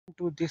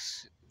to this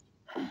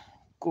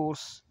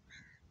course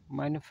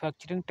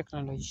Manufacturing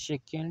Technology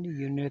second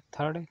unit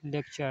third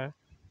lecture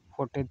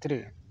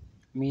 43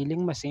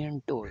 Milling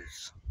Machine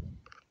Tools.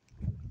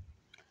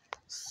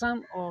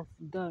 Some of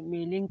the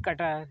milling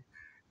cutter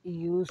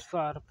used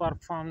for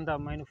perform the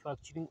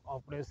manufacturing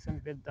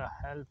operation with the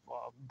help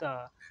of the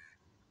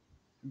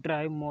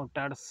drive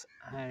motors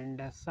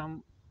and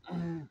some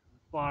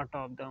part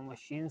of the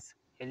machine's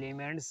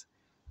elements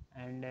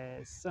and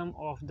some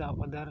of the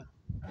other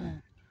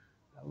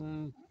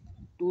um,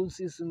 tools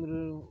is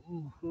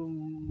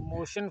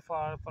motion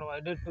for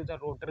provided to the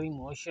rotary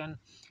motion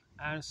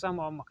and some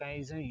of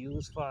mechanism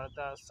used for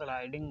the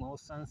sliding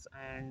motions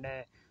and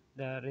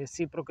the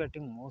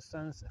reciprocating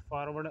motions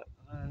forward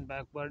and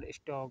backward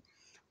stroke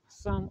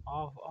some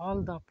of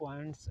all the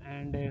points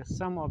and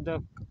some of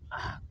the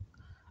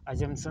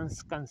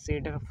assumptions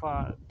considered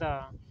for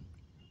the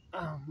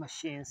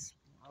machines,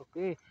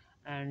 okay,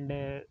 and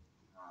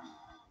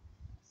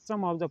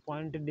some of the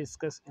point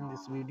discussed in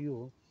this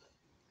video.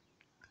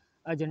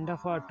 Agenda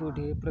for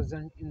today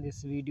present in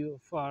this video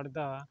for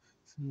the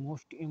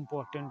most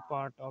important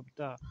part of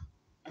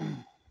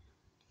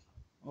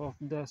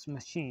this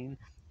machine,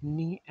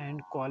 knee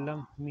and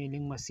column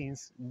milling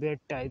machines, bed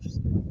types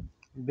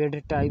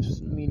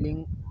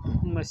milling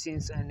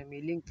machines and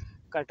milling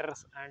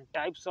cutters and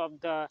types of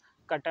the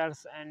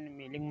cutters and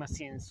milling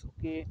machines,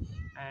 okay,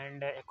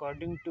 and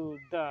according to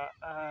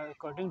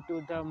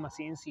the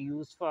machines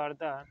used for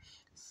the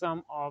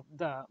some of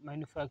the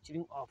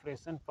manufacturing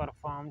operation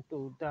performed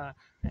to the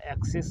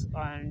axis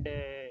and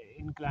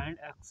inclined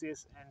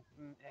axis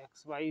and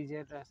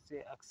xyz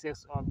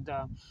axis of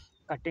the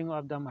cutting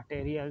of the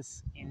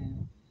materials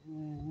in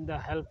the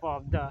help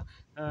of the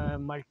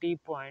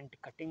multi-point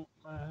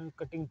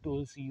cutting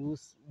tools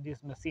use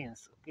these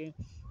machines, okay,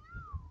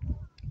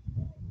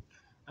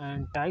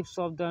 and types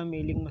of the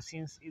milling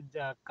machines is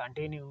the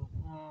continue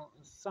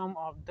some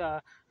of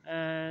the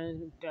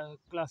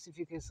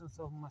classifications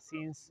of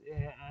machines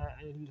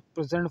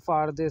present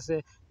for this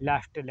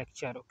last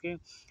lecture, okay,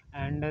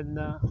 and then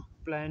the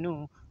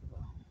plano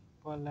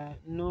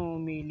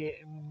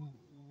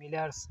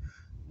millers.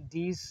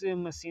 These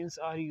machines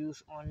are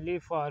used only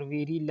for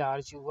very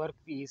large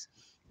workpiece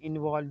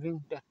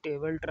involving the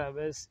table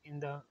travels in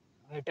the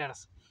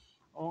meters.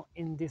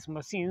 In these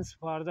machines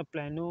for the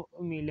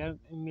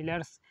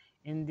millers,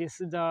 in this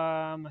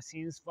the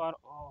machines for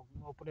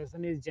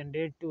operation is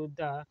generated to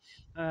the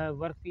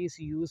workpiece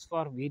used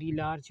for very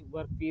large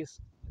workpiece.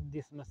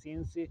 This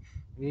machines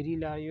very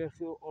large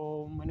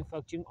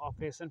manufacturing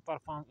operation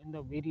performed in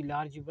the very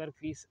large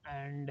workpiece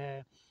and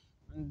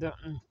the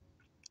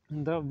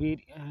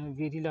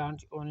very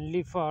large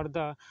only for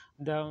the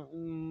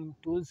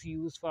tools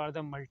used for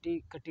the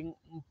multi cutting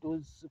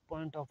tools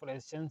point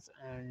operations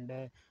and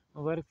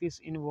work is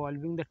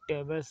involving the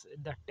tables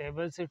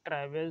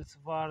travels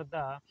for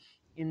the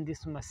in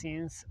these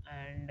machines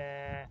and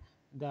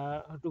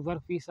the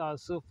work is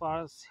also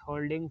for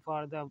holding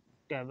for the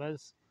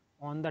tables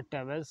on the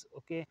tables,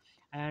 okay,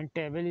 and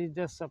table is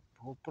the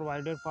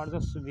provided for the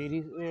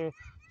very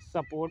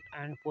support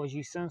and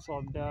positions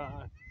of the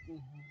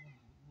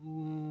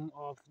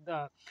of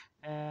the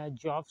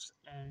jobs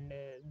and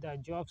the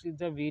jobs is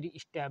the very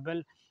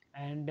stable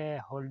and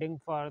holding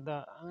for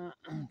the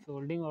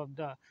holding of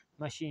the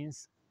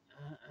machines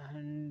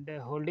and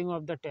holding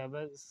of the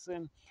tables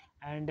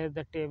and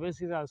the tables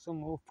is also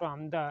moved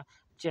from the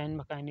chain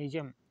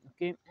mechanism,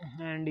 okay,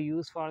 and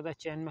used for the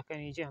chain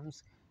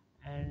mechanisms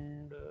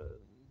and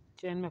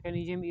chain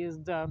mechanism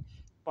is the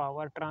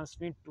power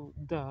transmit to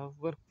the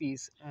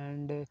workpiece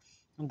and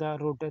the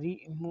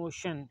rotary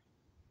motion,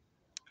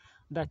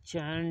 the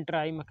chain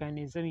drive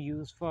mechanism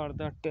used for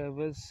the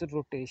table's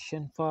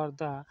rotation for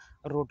the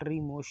rotary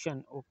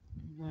motion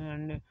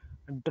and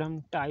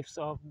drum types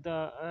of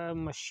the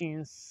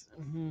machines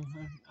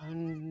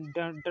and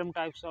drum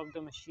types of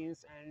the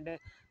machines and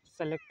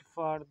select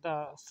for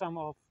the some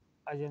of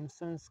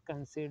assumptions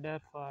consider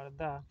for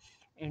the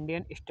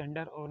Indian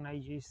standard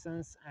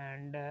organizations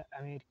and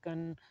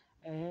American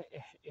uh,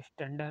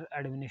 standard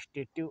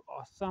administrative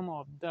or some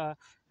of the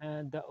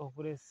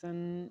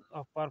operation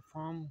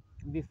performed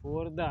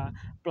before the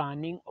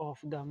planning of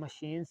the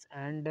machines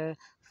and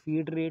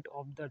feed rate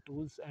of the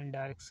tools and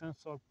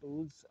directions of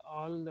tools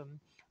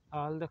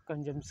all the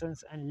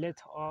consumptions and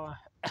length of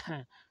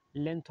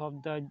length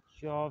of the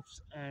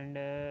jobs and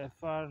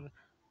for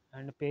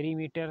and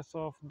perimeters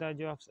of the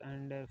jobs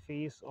and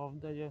face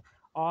of the job,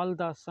 all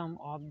the sum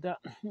of the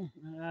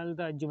all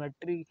the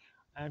geometry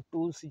and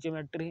tools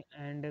geometry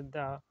and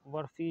the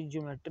workpiece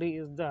geometry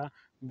is the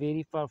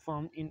very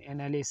performed in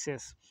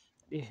analysis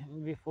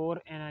before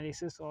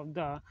analysis of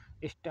the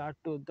start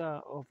to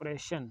the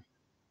operation.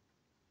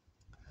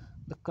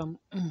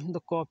 The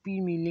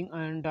copy milling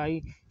and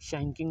die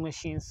shanking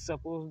machines,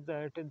 suppose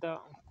that the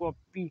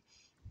copy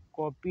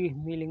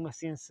milling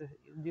machines,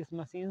 these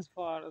machines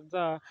for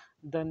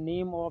the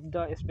name of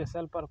the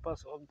special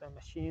purpose of the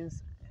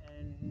machines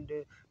and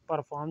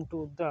perform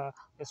to the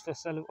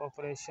special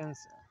operations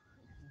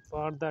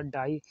for the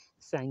die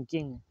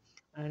sinking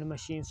and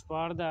machines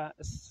for the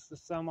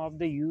some of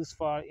the use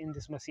for in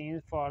this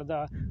machine for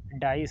the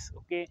dice.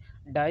 Okay,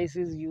 dice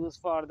is used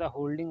for the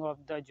holding of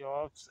the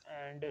jobs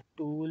and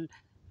tool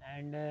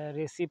and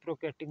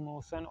reciprocating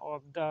motion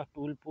of the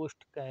tool post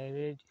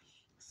carriage.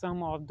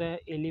 Some of the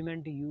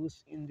element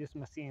used in these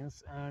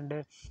machines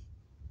and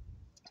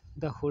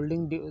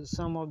the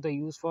some of the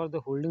use for the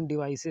holding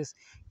devices,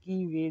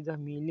 keyway the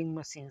milling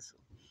machines.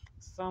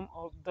 Some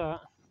of the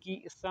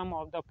some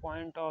of the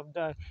point of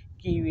the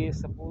keyway,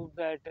 suppose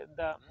that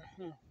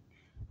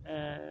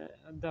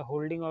the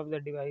holding of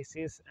the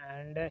devices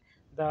and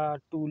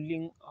the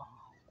cooling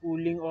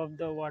of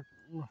the what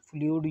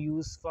fluid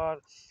used for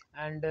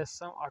and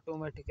some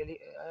automatically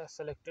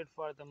selected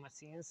for the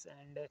machines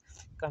and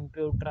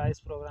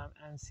computerized program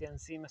and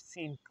CNC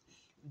machine.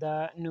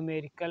 The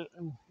numerical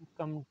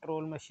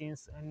control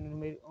machines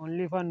and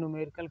only for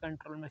numerical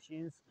control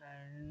machines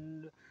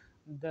and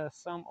the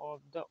some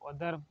of the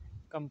other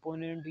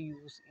component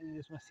used in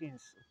these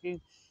machines.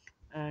 Okay,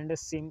 and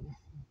sim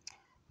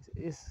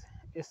is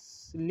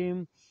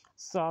slim,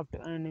 soft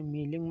and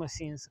milling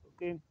machines.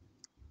 Okay,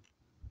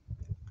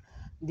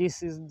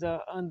 this is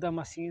the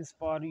machines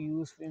for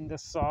use in the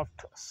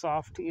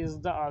soft is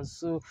the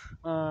also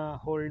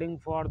holding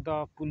for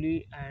the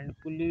pulley and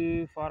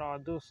pulley for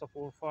other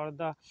support for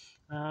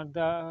of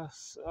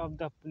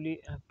the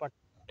pulley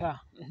patta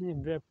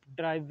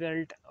drive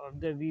belt of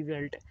the v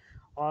belt.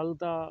 All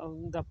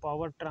the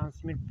power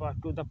transmit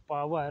to the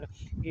power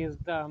is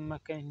the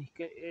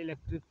mechanical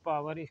electric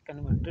power is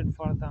converted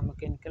for the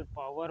mechanical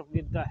power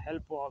with the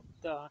help of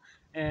the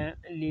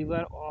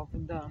lever of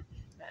the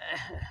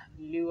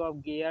lieu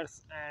of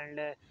gears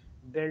and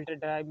belt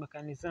drive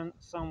mechanism.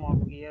 Some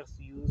of gears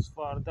used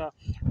for the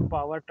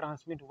power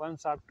transmit one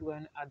shaft to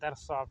another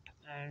shaft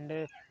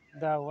and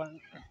the one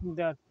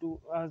the two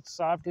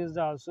shaft is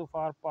also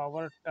for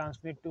power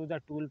transmit to the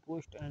tool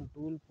post and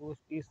tool post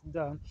is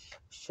the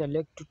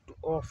select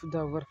of the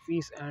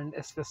workpiece and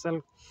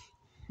special.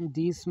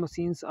 These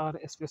machines are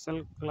a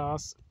special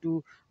class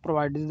to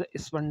provide the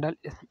spindle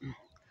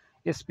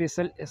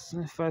special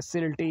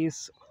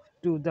facilities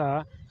to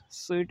the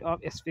suite of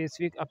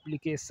specific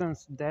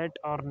applications that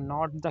are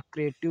not the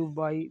creative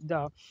by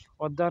the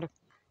other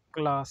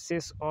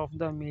classes of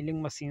the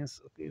milling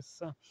machines. Okay,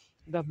 so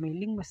the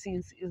milling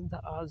machines is the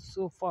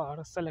also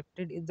for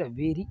selected is the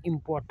very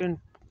important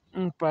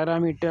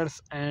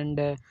parameters and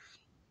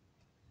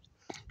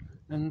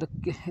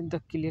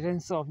the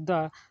clearance of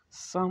the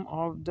some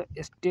of the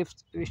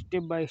steps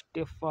step by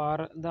step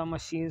for the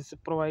machines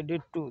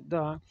provided to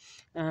the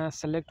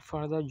select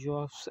for the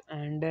jobs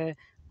and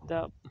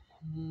the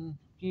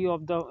key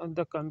of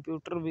the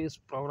computer based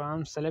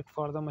program select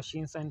for the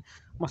machines and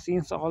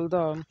machines all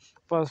the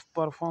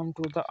perform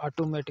to the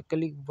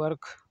automatically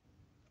work.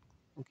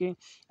 Okay,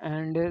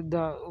 and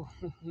the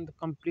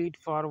complete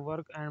for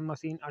work and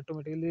machine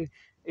automatically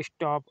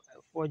stop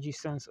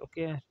positions.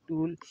 Okay,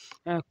 tool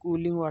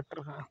cooling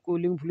water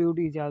cooling fluid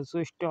is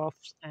also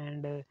stops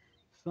and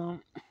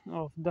some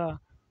of the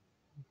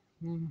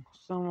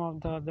some of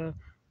the other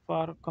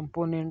for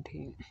component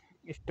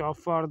stop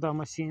for the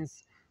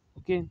machines.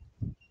 Okay,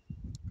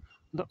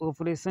 the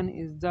operation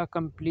is the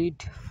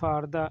complete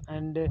for the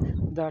and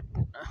that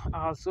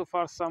also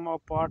for some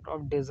of part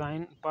of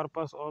design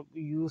purpose of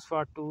use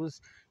for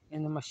tools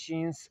in the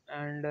machines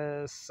and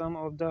some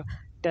of the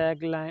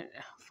tagline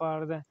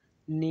for the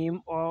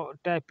name or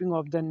typing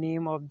of the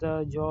name of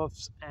the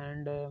jobs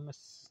and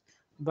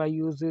by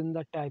using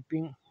the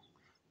typing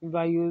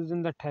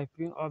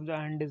of the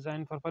and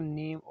design for the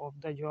name of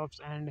the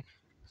jobs and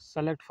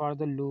select for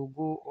the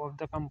logo of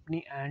the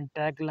company and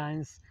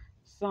taglines.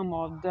 Some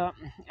of the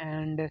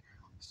and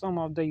some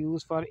of the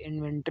use for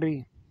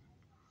inventory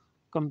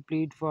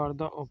complete for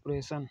the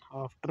operation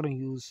after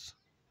use.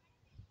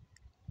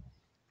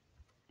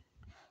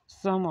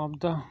 Some of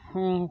the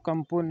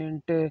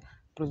component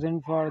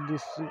present for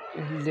this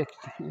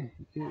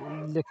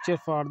lecture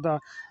for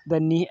the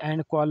knee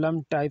and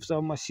column types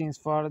of machines.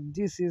 For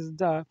this is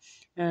the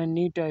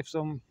knee types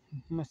of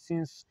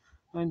machines.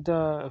 And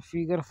the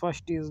figure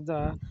first is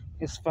the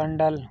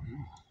spindle.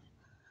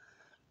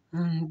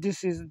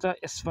 This is the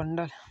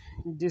spindle.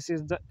 This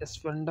is the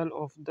spindle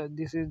of the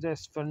this is the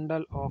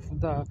spindle of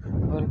the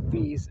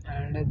workpiece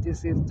and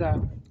this is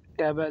the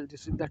table.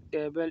 This is the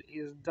table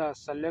is the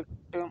select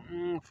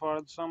for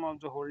some of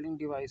the holding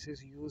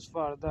devices used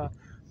for the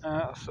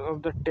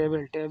of the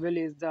table. Table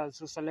is the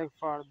also select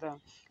for the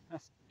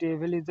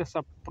table is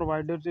the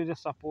provided to the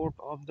support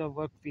of the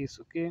workpiece.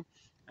 Okay,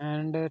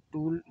 and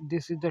tool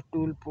this is the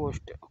tool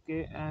post.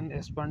 Okay, and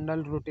a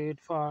spindle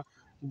rotate for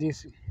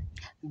this.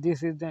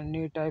 This is the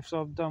new types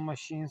of the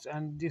machines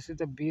and this is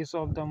the base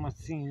of the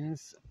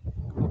machines.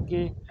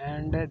 Okay,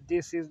 and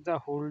this is the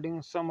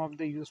holding some of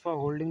the use for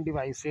holding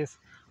devices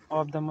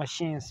of the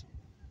machines.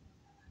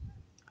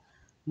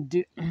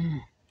 the,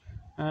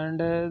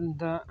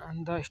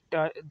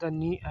 the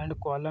knee and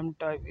column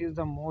type is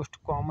the most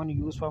common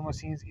use for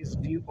machines is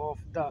view of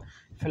the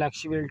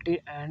flexibility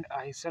and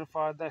ISO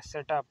for the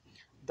setup.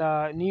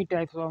 The knee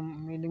types of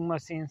milling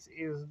machines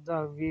is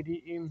the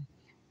very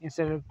is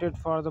selected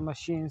for the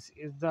machines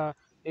is the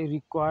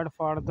required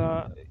for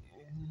the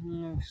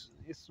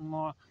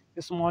small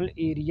small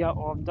area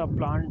of the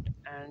plant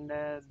and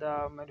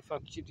the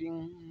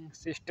manufacturing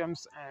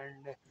systems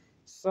and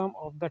some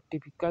of the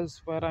typical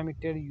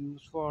parameter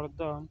used for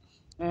the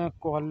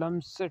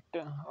column set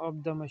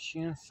of the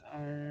machines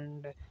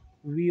and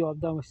view of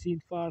the machine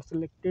are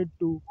selected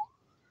to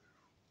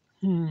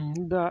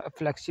the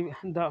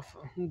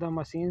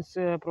machines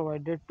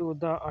provided to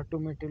the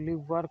automatically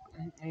work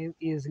is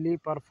easily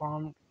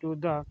performed to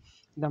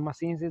the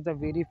machines is the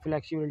very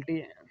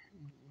flexibility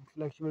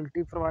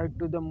provided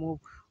to the move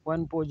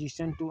one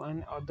position to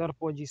another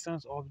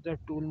positions of the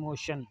tool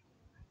motion.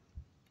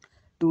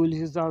 Tool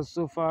is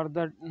also for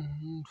the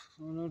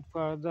not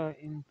for the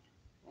in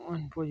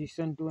one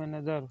position to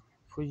another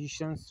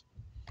positions.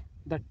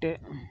 The,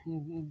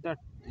 the,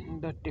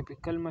 the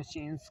typical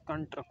machines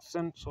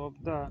constructions of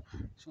the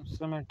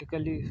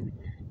systematically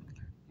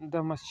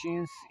the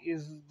machines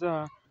is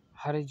the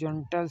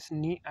horizontal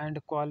knee and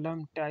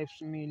column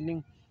types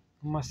milling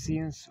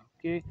machines.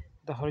 Okay,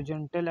 the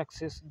horizontal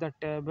axis the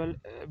table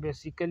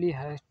basically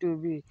has to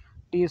be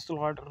T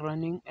slot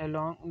running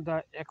along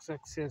the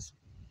x-axis.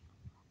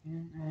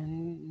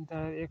 And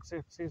the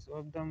x-axis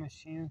of the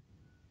machine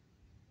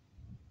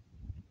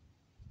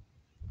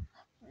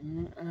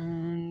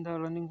and the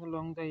running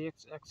along the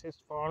x-axis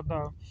for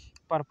the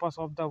purpose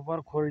of the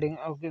work holding.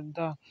 Okay,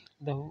 the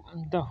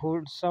the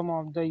hold some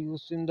of the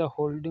use in the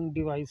holding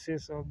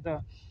devices of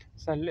the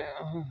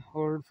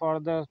hold for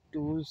the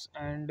tools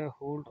and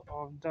hold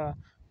of the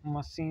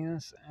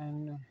machines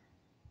and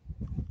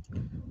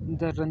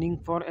the running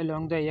for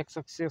along the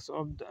x-axis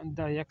of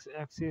the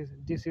x-axis.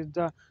 This is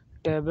the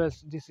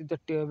tables. This is the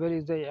table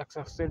is the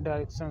x-axis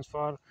directions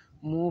for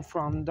move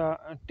from the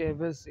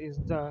tables is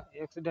the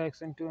x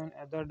direction to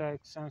another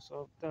directions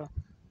of the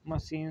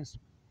machines.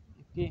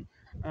 Okay,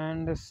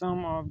 and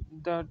some of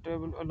the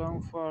table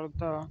along for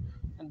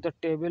the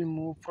table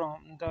move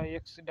from the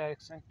x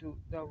direction to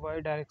the y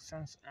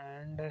directions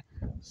and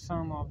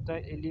some of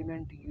the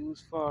element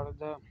used for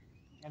the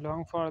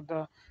along for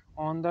the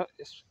on the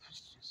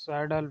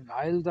saddle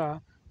while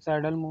the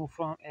saddle move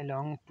from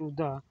along to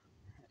the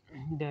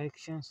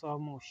directions of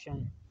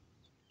motion.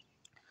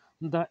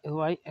 The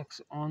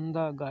y-axis on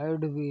the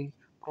guide wheel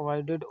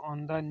provided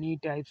on the knee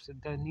types.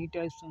 The knee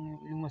types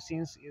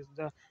machines is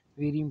the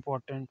very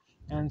important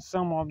and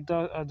some of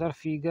the other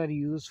figure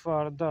used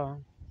for the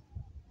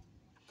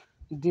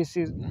this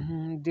is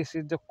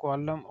the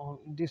column of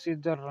this is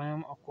the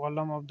ram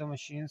column of the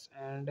machines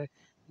and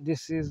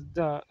this is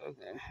the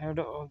head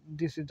of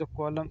this is the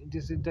column,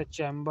 this is the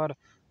chamber,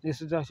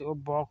 this is the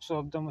box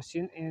of the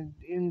machine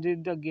in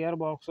the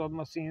gearbox of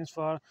machines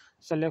for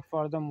select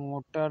for the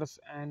motors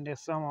and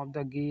some of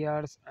the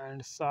gears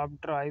and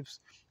sub drives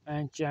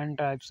and chain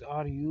drives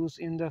are used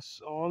in the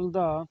all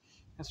the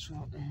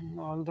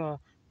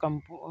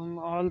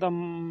all the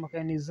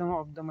mechanism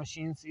of the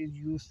machines is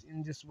used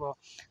in this work.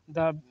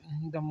 the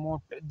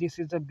this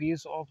is the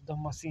base of the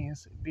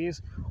machines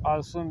base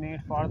also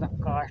made for the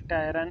cast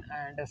iron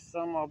and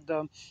some of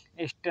the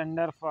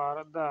standard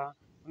for the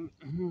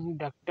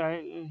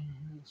ductile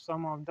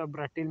some of the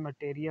brittle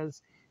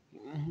materials.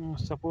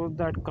 Suppose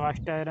that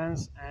cast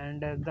irons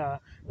and the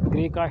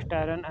gray cast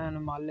iron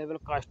and malleable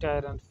cast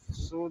iron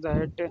so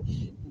that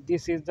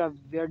this is the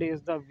bed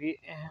is the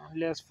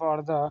less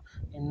for the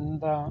in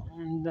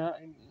the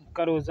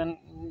corrosion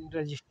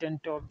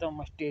resistant of the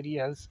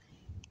materials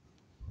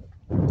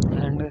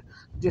and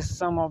this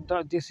some of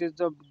the this is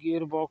the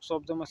gearbox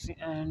of the machine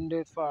and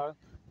for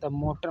the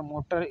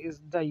motor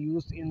is the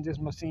use in this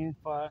machine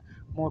for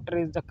motor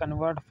is the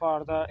convert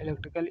for the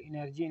electrical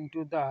energy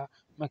into the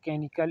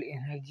mechanical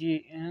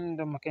energy and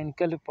the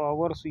mechanical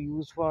powers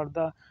used for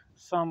the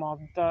some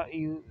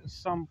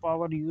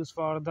power used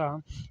for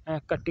the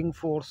cutting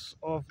force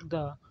of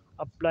the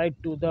applied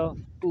to the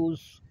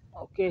tools.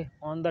 Okay,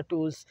 on the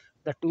tools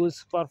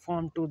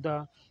perform to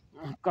the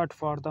cut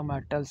for the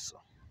metals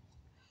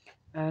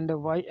and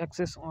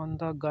y-axis on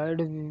the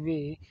guide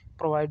way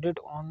provided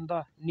on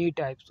the knee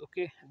types.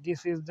 Okay,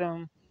 this is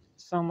the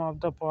some of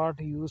the part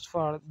used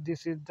for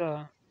this is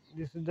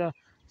the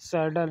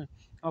saddle.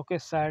 Okay,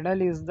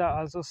 saddle is the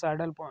also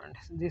saddle point,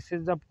 this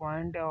is the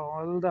point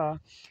all the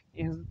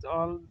is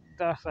all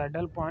the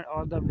saddle point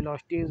or the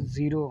velocity is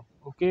zero.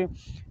 Okay,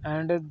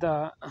 and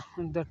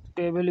the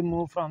table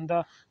move from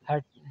the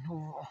head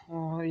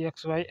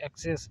xy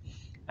axis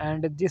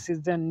and this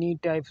is the knee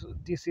type,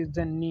 this is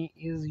the knee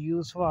is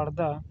used for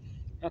the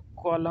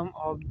column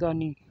of the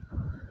knee.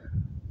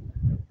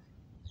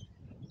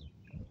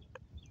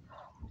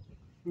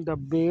 The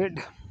bed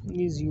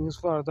is used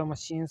for the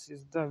machines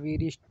is the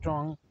very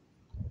strong.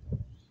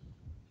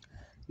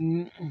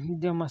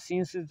 The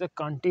machines is the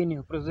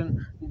continue present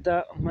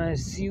the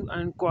massive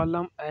and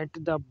column at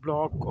the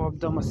block of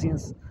the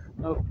machines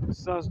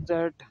such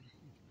that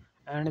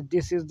and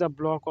this is the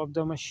block of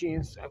the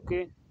machines.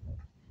 Okay,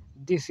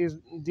 This is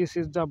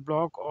the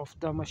block of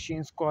the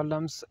machine's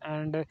columns,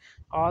 and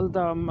all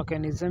the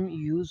mechanism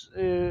use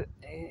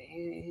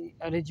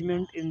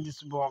arrangement in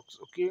this box.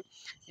 Okay,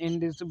 in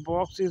this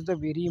box is the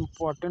very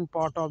important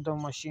part of the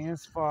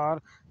machines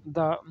for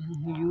the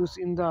use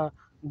in the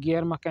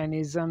gear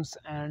mechanisms,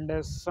 and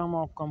some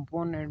of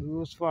component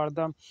used for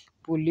the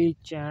pulley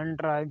chain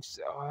drives,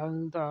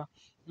 all the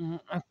mm,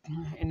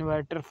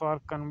 inverter for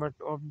convert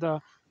of the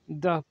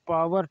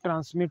power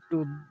transmit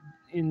to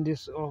in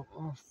this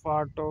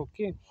part.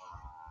 Okay,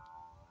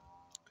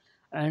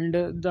 and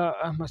the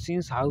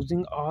machines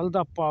housing all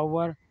the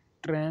power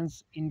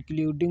trains,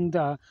 including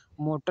the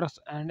motors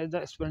and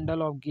the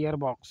spindle of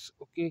gearbox.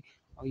 Okay,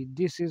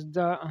 this is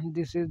the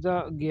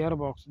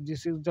gearbox,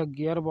 this is the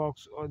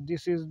gearbox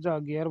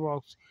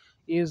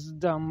is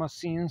the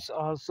machines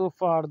also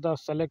for the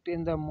select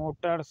in the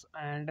motors,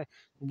 and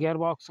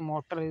gearbox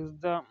motor is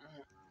the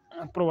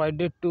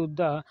provided to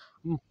the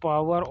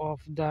power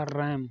of the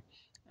ram,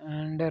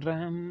 and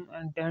ram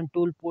and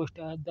tool post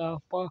at the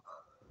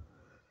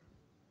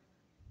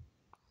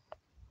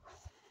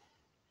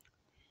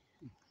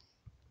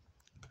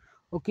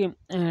okay,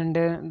 and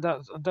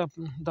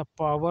the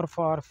power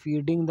for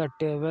feeding the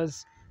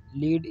tables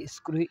lead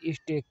screw is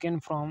taken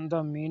from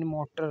the main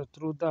motor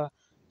through the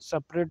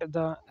separate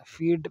the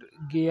feed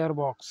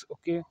gearbox.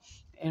 Okay,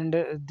 and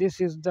this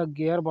is the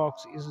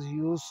gearbox is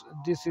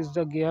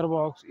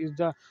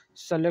the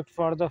select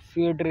for the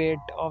feed rate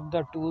of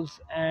the tools,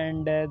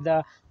 and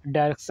the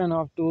direction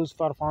of tools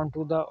performed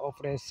to the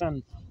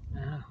operation.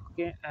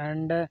 Okay,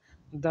 and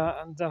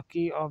the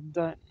key of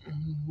the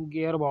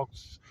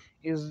gearbox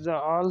is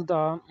all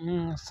the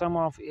sum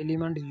of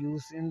element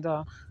used in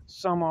the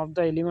sum of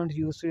the element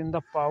used in the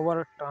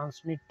power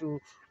transmit to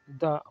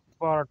the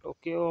part,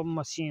 okay, of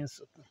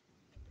machines,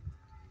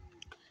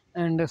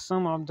 and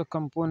some of the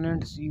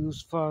components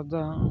used for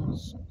the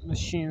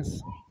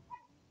machines,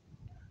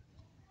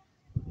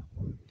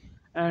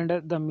 and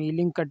the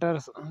milling cutter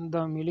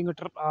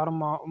are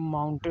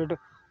mounted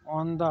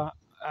on the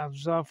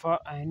absorb for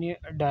any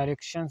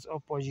directions or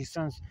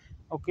positions.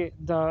 Okay,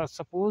 the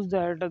suppose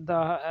that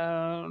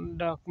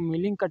the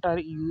milling cutter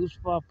used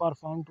for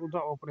perform to the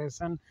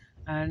operation,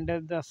 and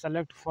the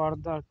select for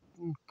the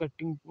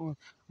cutting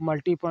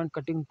multi-point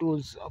cutting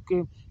tools.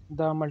 Okay,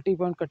 the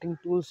multi-point cutting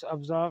tools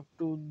absorb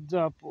to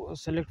the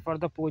select for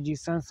the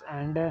positions,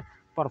 and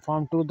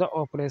perform to the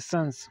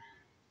operations.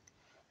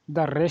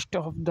 The rest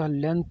of the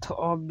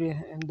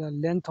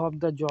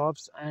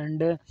jobs,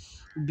 and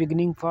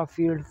beginning for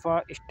field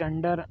for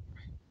standard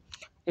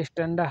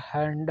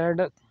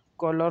handed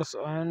colors,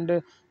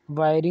 and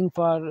wiring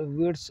for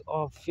widths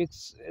of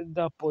fix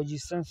the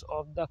positions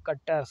of the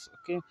cutters.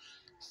 Okay,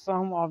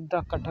 some of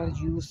the cutters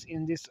used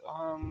in this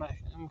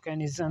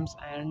mechanisms,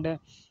 and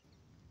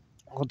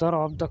author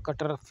of the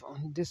cutter.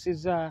 This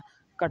is a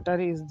cutter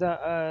is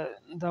the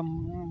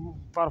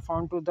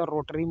perform to the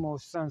rotary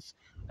motions,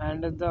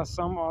 and the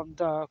sum of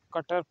the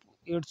cutter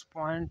its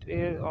point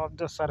of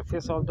the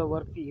surface of the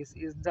workpiece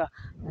is the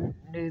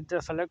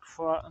select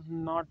for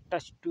not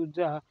touch to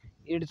the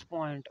its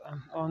point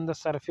on the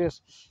surface,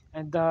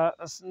 and the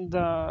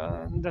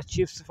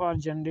chips for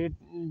generate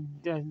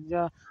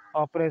the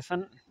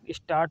operation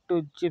start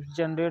to chips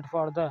generate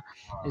for the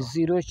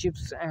zero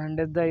chips, and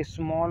the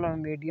small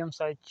and medium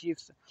size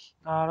chips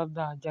are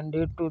the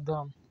generate to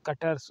the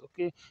cutters.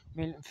 Okay,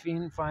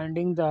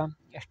 finding the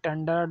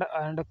standard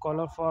and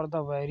color for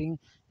the wiring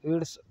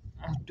widths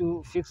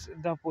to fix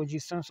the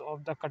positions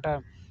of the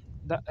cutter.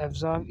 The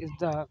absorb is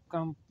the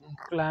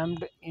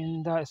clamped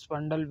in the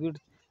spindle with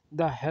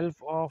the help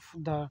of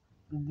the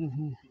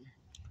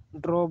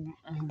draw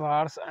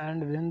bars,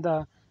 and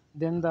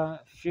then the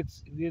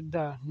fix with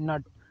the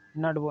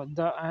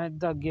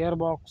the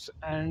gearbox,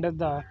 and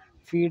the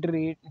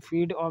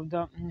feed of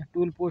the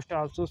tool post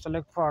also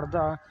select for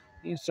the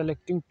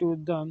selecting to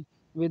the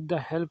with the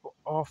help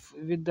of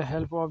the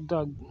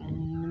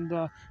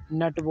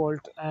nut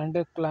bolt,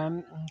 and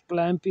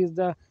clamp is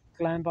the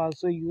clamp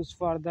also used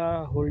for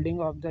the holding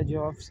of the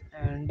jobs,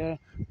 and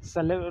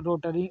select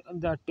rotary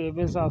the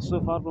tables also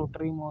for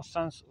rotary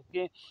motions.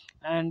 Okay,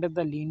 and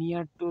the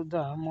linear to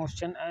the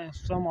motion,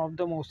 some of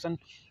the motion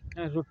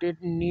rotate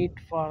need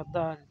for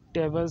the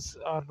tables,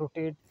 or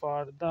rotate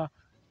for the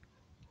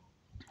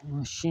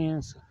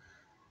machines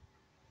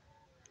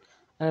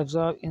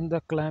absorb in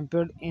the clamped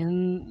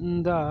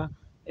in the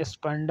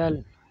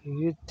spindle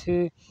with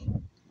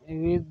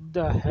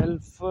the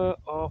help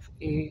of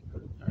a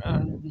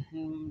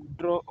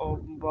draw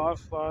of bar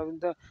for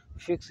the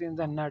fix in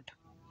the nut.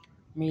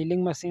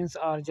 Milling machines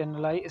are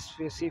generally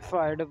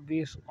specified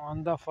based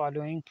on the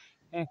following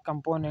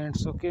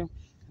components. Okay,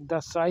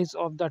 the size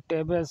of the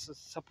tables.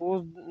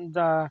 Suppose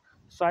the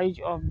size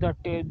of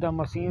the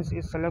machines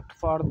is select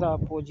for the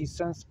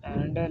positions,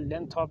 and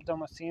length of the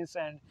machines,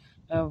 and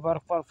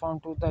work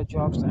performed to the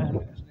jobs, and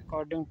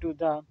according to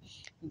the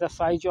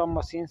size of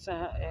machines,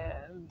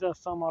 the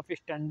sum of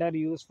standard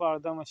use for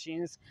the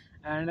machines,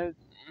 and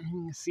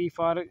C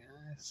for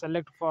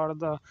select for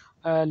the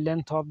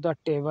length of the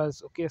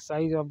tables, okay,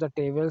 size of the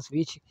tables,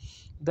 which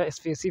the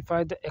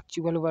specify the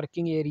actual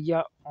working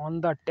area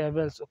on the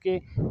tables,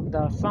 okay.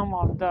 The sum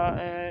of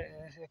the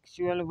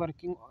actual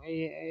working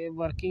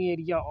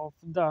area of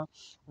the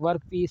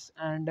workpiece,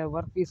 and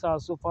workpiece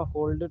also for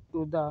hold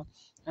to the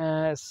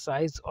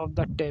size of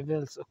the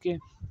tables, okay,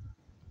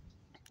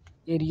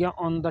 area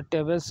on the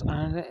tables,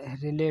 and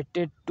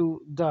related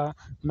to the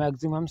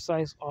maximum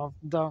size of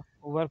the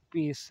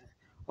workpiece,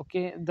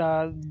 okay.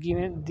 The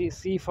given the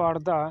c for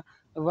the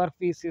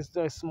workpiece is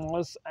the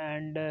smallest,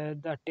 and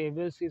the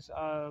tables is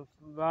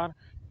were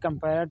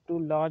compared to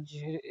large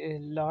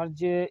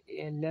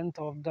length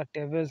of the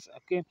tables,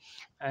 okay.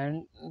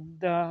 And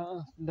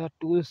the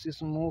tools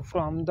is moved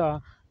from the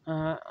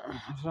uh,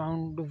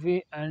 round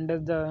way, and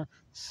the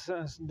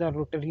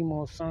rotary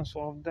motions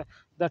of the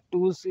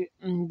tools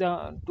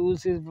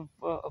is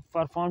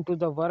performed to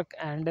the work,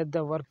 and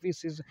the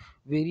workpiece is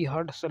very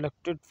hard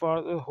selected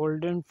for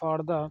holding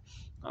for the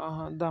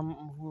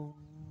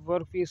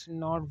workpiece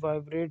not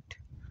vibrate,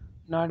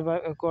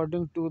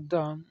 according to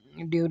the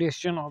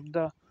duration of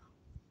the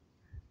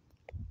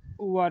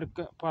work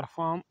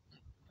perform,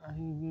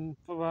 and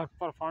work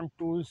perform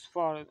tools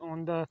for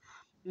on the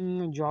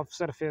job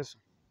surface.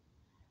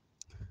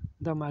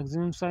 The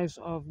maximum size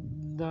of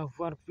the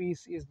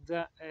workpiece is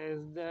the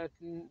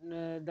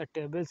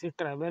tables it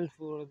travel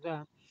for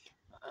the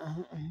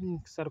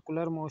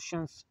circular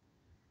motions,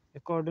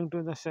 according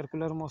to the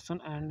circular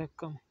motion, and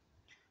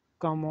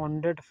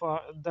commanded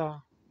for the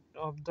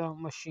of the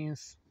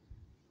machines.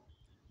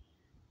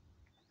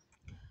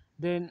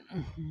 Then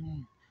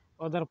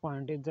other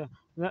point is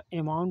the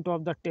amount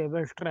of the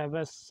table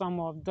travels, some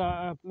of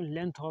the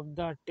length of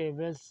the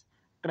tables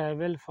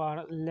travel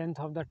for length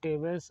of the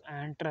tables,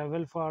 and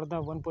travel for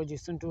the one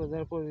position to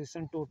other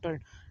position, total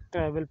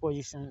travel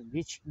position,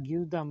 which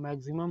give the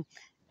maximum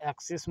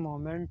axis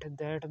moment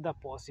that the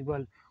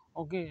possible,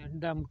 okay.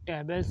 The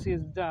tables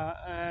is the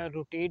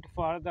rotate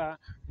for the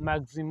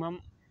maximum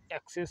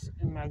axis,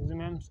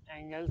 maximum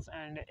angles,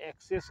 and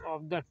axis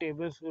of the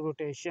tables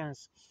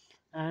rotations,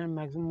 and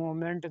maximum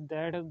moment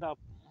that the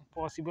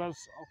possibles,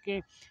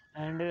 okay.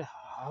 And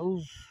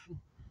how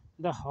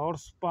the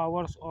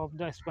horsepowers of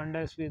the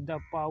spindles with the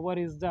power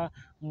is the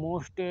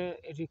most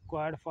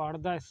required for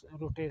the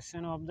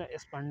rotation of the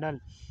spindle,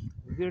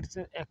 its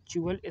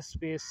actual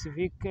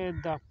specific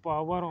the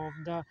power of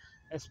the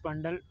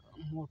spindle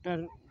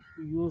motor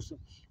use,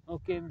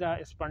 okay.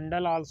 The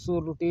spindle also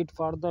rotate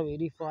for the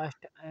very fast,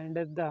 and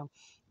the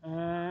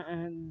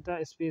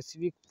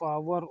specific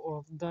power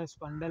of the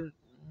spindle,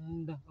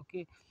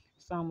 okay.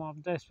 Some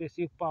of the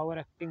specific power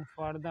acting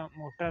for the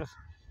motors,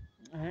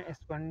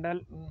 spindle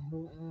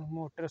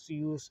motors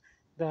use.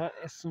 The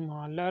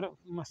smaller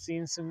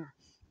machines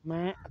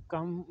may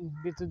come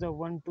with the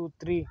 1 to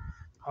 3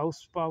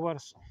 horsepower.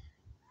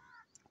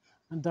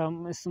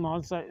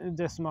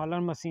 The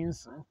smaller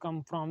machines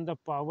come from the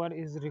power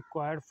is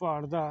required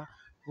for the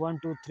 1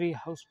 to 3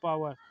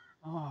 horsepower,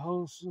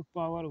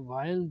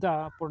 while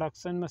the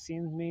production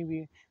machines may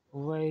be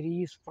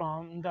varies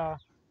from the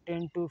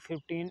 10 to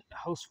 15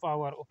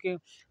 horsepower, okay.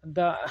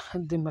 the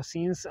the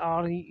machines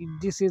are,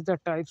 this is the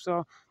types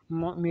of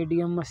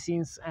medium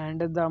machines,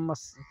 and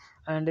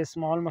and the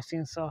small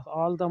machines.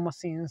 All the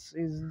machines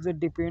is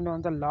depend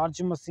on the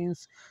large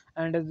machines,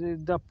 and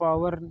the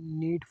power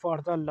need for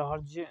the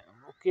large,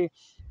 okay.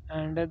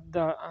 And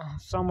the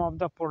some of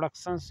the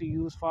productions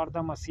used for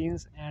the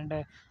machines, and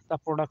the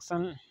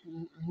production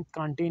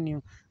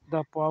continue.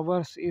 The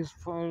powers is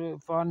for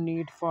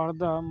need for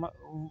the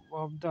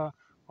of the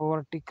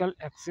vertical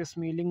axis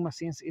milling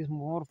machines is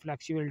more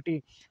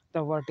flexibility.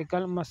 The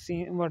vertical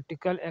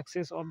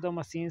axis of the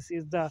machines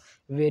is the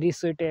very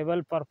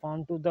suitable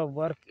perform to the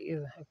work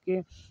is,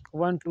 okay.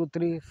 1 2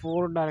 3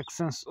 4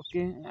 directions,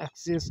 okay,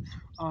 axis,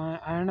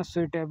 and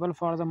suitable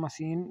for the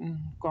machine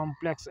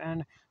complex,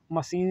 and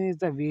machine is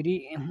the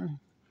very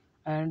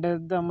and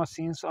the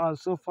machines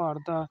also for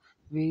the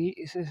very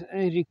is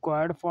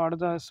required for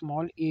the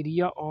small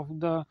area of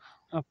the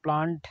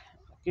plant,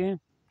 okay.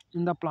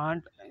 In the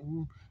plant,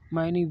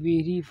 many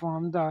vary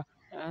from the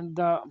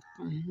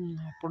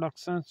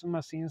production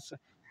machines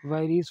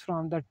varies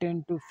from the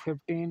 10 to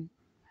 15,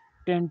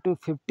 10 to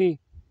 50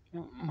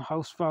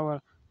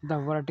 horsepower. The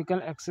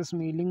vertical axis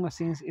milling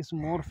machines is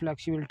more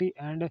flexibility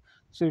and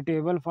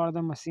suitable for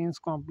the machines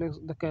complex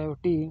the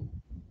cavity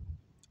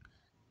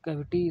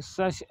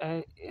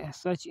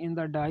such in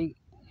the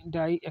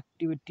die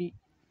activity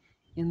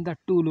in the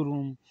tool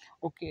room,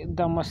 okay.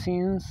 The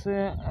machines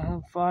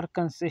for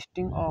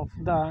consisting of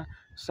the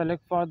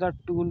select for the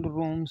tool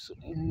rooms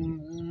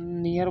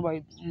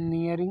nearby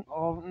nearing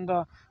of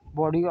the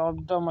body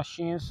of the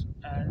machines,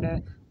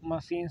 and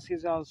machines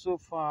is also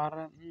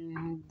for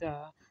the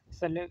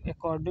select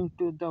according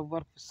to the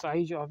work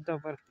size of the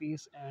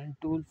workpiece, and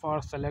tool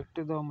for select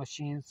the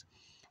machines.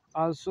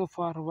 Also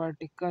for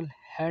vertical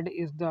head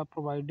is the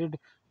provided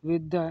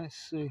with the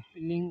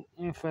sling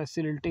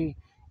facility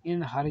in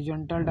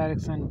horizontal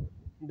direction,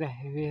 the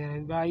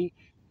whereby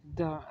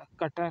the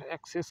cutter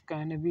axis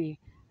can be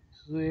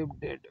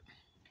swept.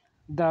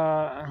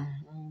 the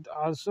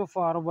also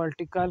for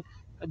vertical,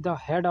 the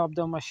head of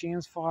the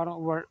machines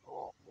for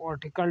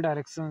vertical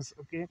directions.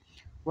 Okay,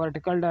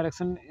 vertical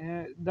direction,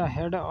 the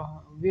head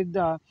with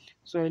the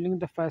swelling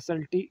the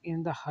facility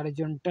in the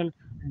horizontal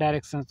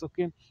directions.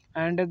 Okay,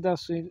 and the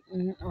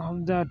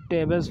of the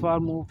tables for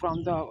move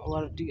from the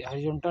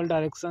horizontal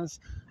directions,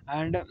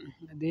 and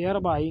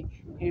thereby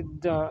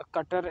the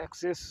cutter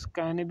axis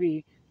can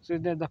be, so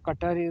that the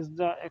cutter is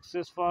the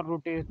axis for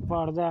rotate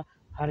for the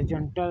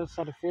horizontal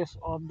surface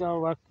of the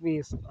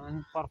workpiece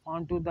and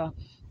perform to the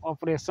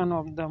operation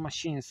of the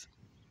machines.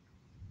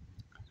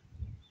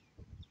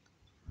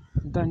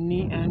 The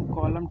knee and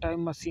column type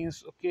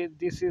machines. Okay,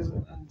 this is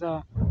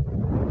the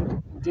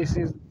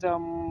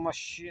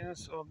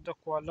machines of the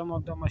column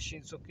of the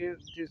machines. Okay,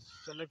 this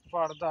select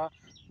for the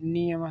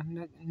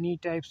knee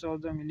types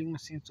of the milling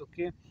machines.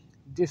 Okay,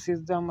 this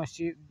is the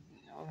machine.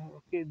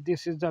 Okay,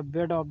 this is the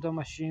bed of the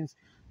machines.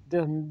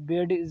 The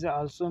bed is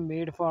also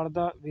made for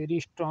the very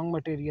strong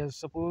materials.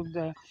 Suppose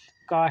the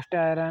cast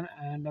iron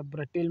and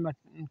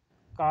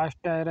cast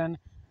iron,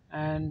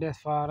 and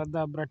for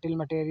the brittle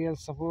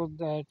materials, suppose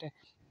that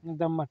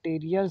the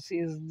materials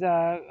is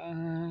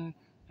the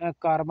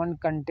carbon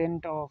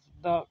content of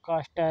the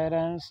cast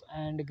irons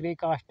and grey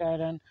cast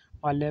iron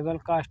or level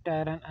cast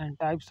iron, and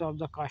types of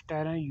the cast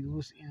iron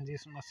used in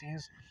these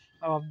machines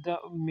of the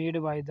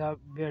made by the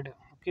bed.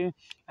 Okay,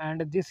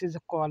 and this is a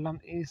column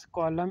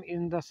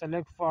in the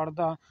select for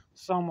the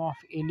sum of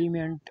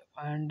element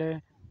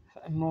and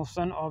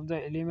motion of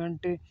the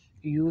element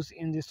used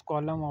in this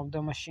column of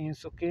the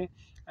machines. Okay,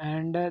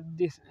 and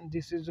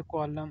this is a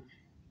column,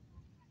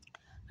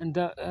 and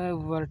the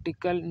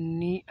vertical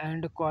knee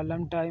and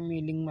column tie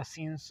milling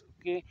machines.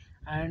 Okay,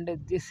 and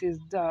this is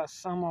the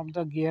sum of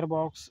the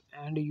gearbox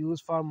and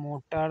used for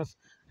motors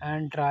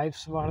and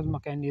drives for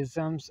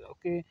mechanisms.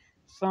 Okay,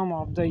 some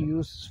of the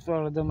use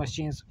for the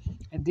machines.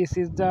 And this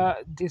is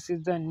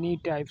the knee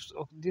types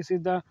of, this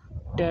is the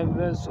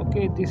tables.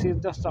 Okay, this is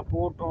the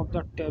support of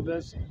the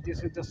tables,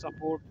 this is the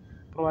support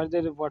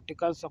provided the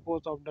vertical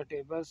support of the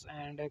tables,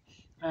 and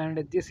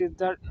this is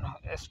the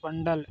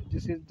spindle,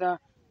 this is the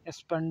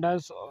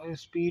spindles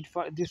speed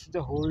for, this is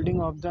the holding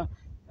of the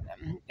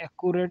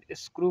accurate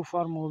screw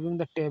for moving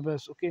the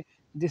tables. Okay,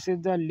 this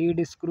is the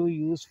lead screw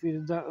used for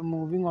the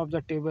moving of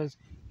the tables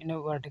in a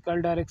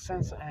vertical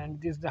directions, and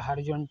this is the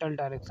horizontal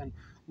direction.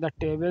 The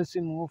tables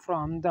move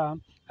from the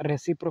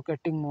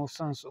reciprocating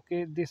motions.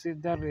 Okay, this is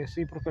the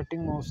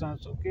reciprocating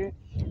motions. Okay,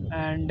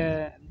 and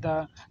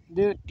the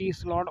T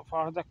slot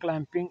for the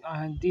clamping,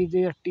 and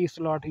the T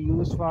slot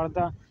used for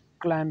the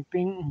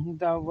clamping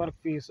the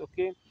workpiece.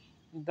 Okay,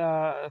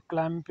 the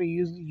clamp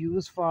is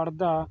used for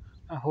the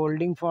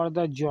holding for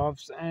the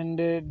jobs, and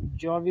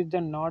job is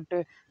the not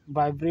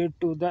vibrate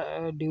to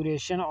the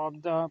duration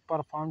of the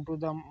perform to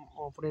the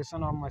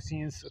operation of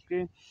machines.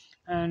 Okay,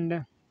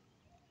 and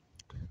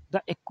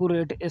the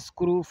accurate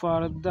screw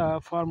for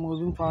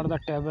moving for the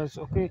tables.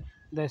 Okay,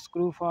 the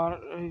screw for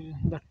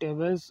the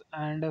tables,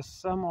 and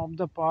some of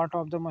the part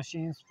of the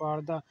machines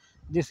for the,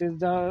 this is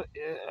the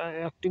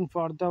acting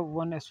for the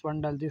one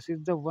spindle, this is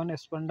the one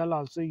spindle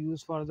also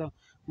used for the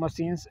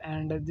machines,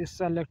 and this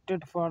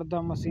selected for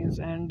the machines,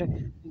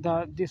 and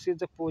this is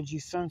the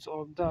positions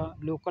of the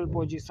local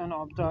position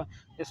of the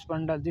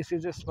spindle, this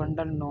is the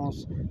spindle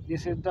nose,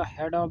 this is the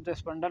head of the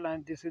spindle,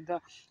 and this is the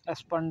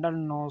spindle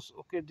nose.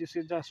 Okay, this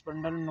is the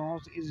spindle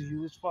nose is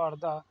used for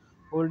the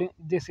holding,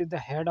 this is the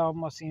head of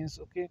machines.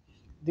 Okay,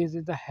 this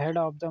is the head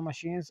of the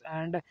machines,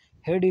 and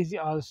head is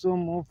also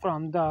moved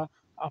from the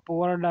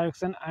upward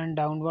direction and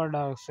downward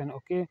direction.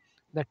 Okay,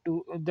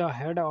 the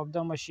head of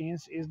the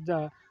machines is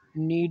the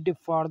need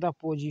for the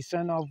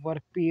position of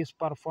workpiece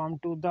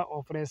performed to the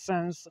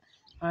operations,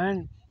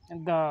 and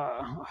the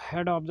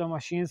head of the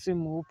machines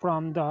move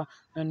from the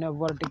and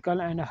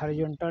vertical and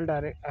horizontal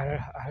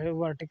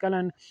vertical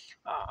and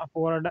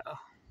upward,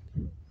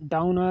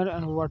 downward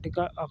and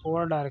vertical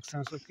upward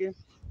directions. Okay,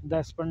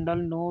 the spindle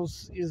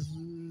nose is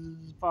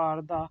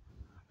for the,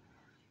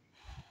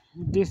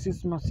 this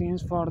is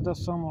machines for the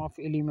sum of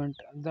element.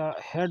 The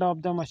head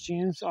of the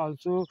machines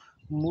also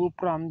move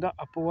from the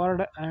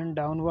upward and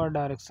downward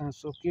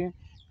directions. Okay,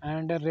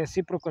 and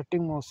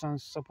reciprocating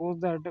motions. Suppose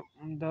that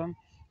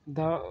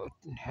the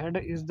head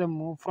is the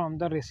move from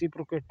the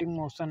reciprocating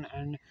motion,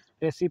 and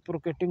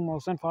reciprocating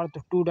motion for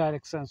the two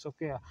directions.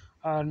 Okay,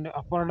 and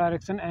upper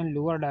direction and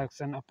lower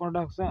direction. Upper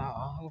direction,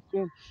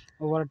 okay,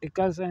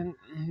 verticals and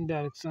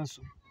directions.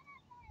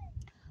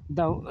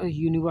 The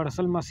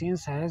universal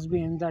machines has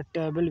been the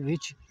table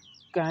which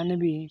can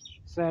be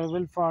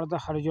served for the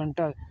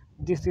horizontal.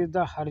 This is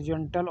the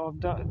horizontal of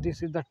the,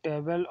 this is the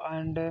table,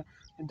 and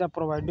the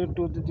provided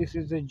to the, this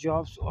is the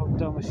jobs of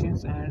the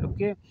machines, and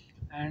okay,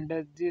 and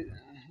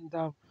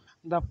the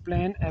the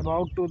plane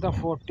about to the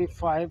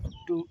 45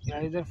 to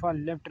either for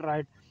left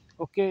right.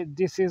 Okay,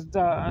 this is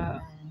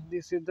the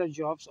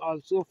jobs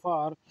also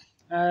for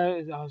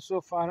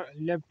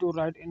left to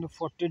right in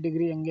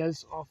 40-degree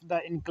angles of the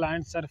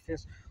inclined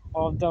surface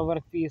of the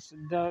workpiece.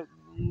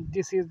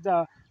 this is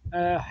the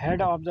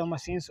head of the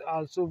machines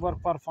also were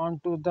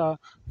performed to the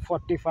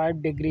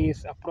 45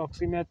 degrees,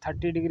 approximate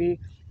 30 degree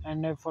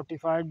and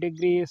 45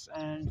 degrees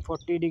and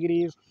 40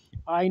 degrees.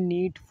 I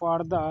need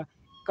for the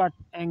cut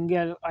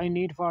angle, I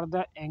need for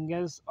the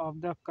angles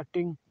of the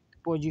cutting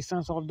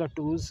positions of the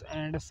tools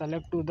and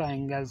select to the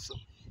angles.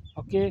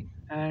 Okay,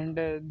 and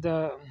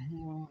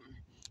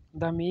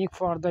the make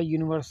for the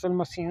universal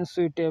machine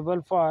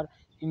suitable for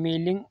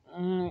milling,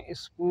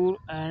 spool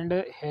and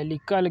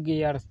helical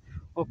gears.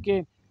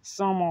 Okay,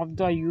 some of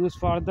the use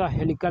for the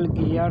helical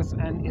gears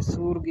and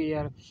screw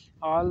gear.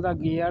 All the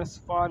gears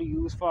for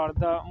use for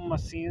the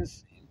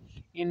machines,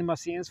 in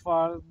machines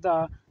for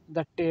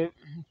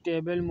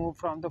table move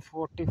from the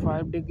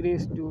 45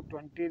 degrees to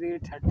 20 degree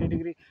 30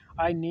 degree.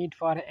 I need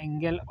for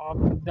angle of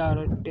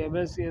the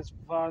tables is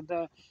for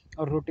the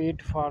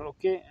rotate for.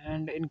 Okay,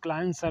 and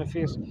inclined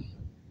surface,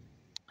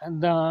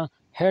 and the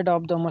head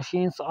of the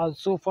machines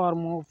also for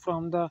move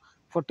from the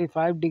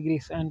 45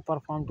 degrees and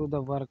perform to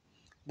the work.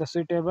 The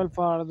suitable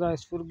for the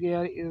spur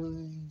gear is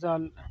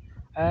the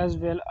as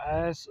well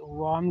as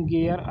worm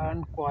gear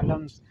and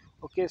columns.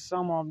 Okay,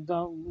 some of the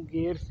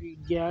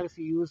gears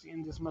used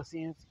in these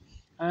machines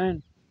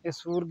and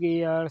spur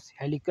gears,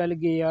 helical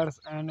gears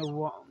and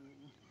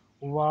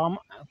worm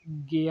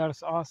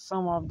gears are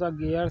some of the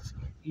gears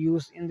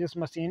used in this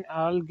machine.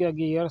 All the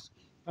gears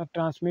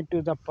transmit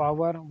to the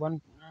power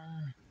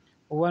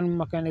one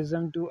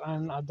mechanism to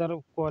another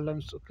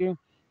columns. Okay,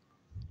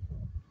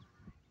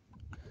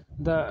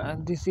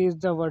 the this is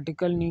the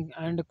vertical knee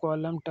and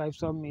column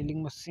types of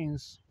milling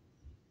machines.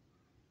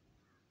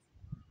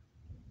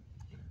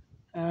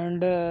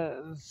 And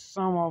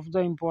some of the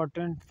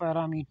important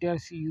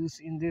parameters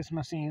used in these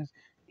machines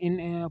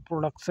in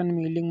production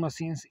milling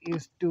machines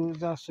is to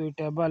the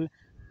suitable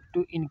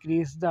to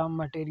increase the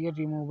material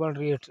removal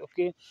rates.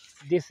 Okay,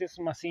 this is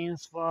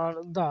machines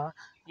for the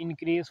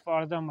increase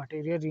for the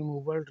material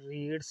removal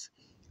rates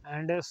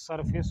and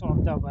surface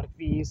of the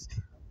workpiece.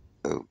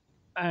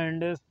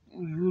 And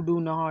you do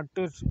not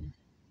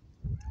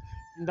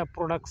the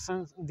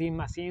productions, the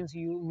machines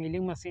you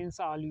milling machines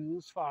are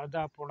used for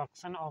the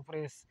production of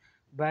race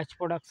batch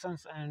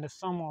productions. And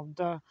some of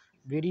the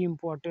very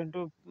important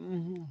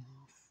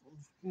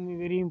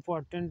very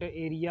important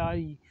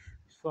area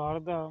for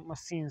the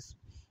machines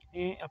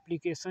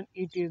application,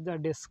 it is the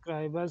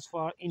describers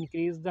for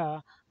increase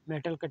the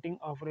metal cutting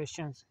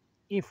operations.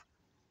 If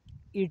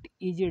it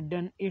is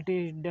done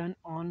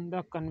on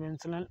the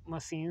conventional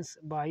machines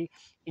by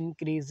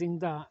increasing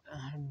the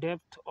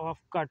depth of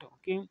cut.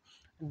 Okay,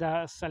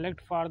 the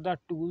select for the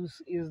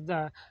tools is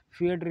the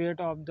feed rate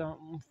of the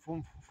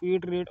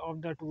feed rate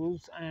of the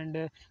tools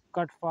and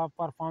cut for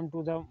perform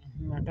to the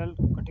metal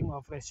cutting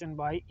operation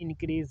by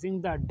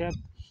increasing the depth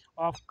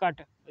of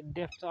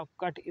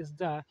cut is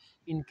the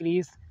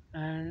increase,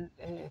 and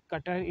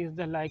cutter is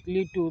the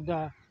likely to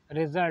the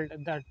result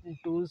that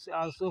tools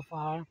also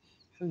for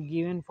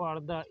given for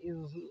the is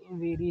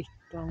very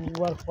strong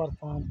work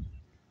perform.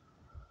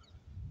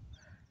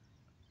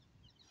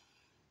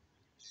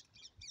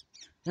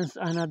 Hence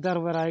another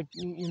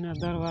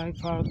way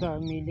for the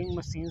milling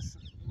machines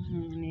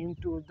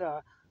named to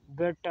the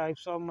bed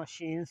types of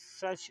machines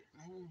such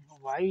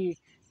why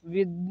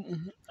with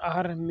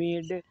are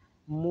made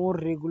more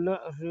regular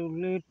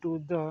to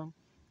the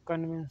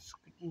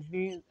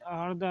conventionally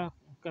are the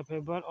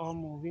capable of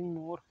moving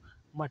more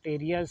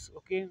materials.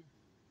 Okay,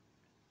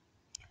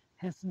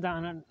 hence,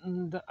 the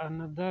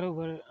another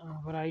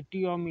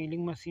variety of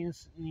milling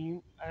machines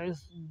named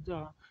as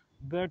the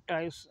bed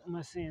types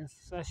machines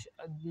such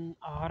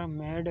are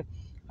made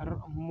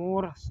are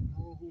more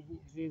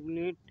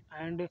regulate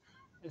and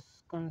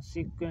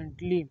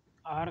consequently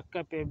are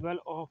capable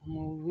of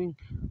moving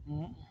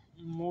m-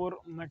 more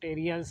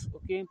materials.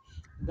 Okay,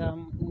 the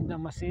the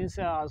machines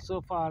are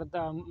also for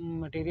the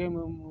material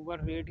mover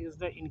rate is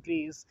the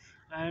increase,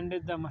 and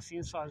the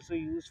machines also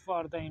used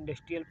for the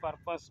industrial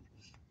purpose,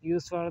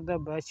 used for the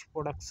batch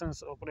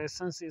productions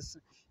operations is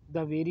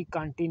the very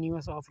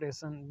continuous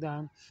operation.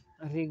 The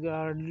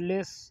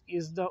regardless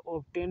is the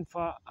obtained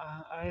for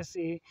as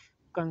a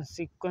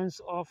consequence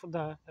of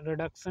the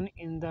reduction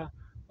in the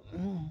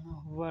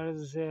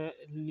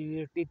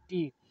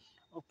volatility.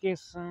 Okay,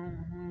 so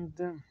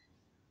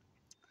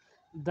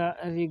the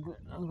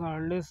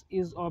regardless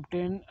is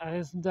obtained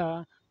as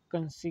the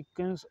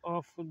consequence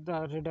of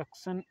the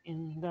reduction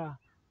in the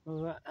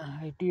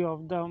variety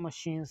of the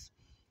machines.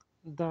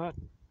 The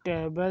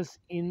tables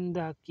in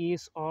the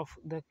case of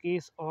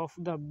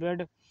the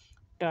bed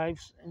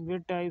types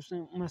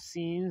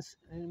machines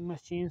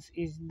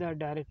is the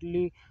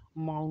directly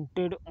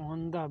mounted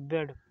on the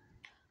bed.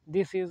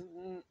 This is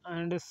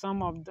and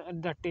some of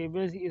the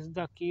tables is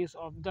the case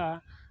of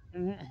mm,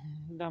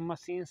 the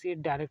machines is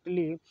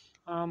directly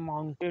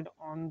mounted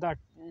on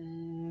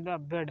the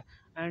bed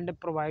and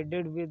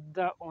provided with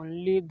the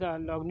only the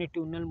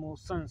longitudinal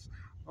motions.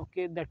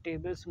 Okay, the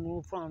tables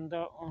move from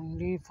the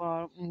only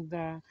for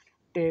the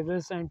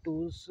tables and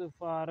tools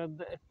for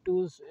the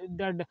tools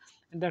that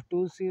the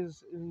tools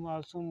is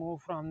also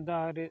move from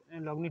the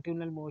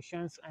longitudinal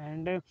motions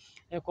and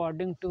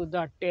according to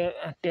the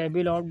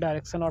table of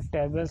direction of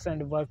tables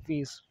and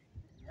workpiece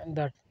and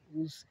the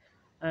tools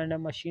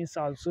and machines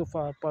also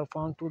for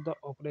perform to the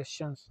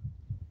operations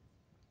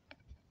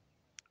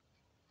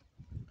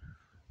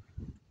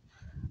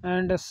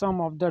and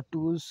some of the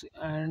tools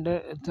and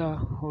the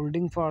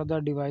holding for the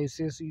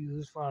devices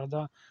used for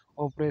the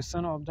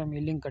operation of the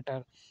milling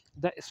cutter.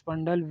 The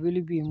spindle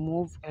will be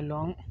moved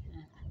along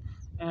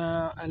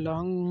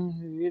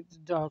with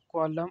the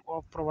column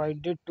of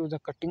provided to the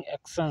cutting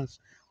actions.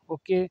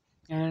 Okay,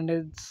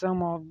 and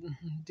some of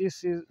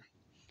this is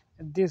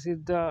this is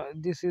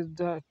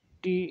the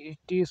T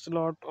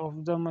slot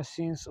of the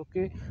machines.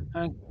 Okay,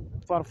 and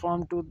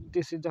perform to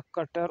this is the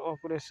cutter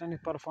operation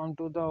perform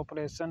to the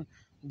operation.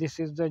 This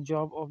is the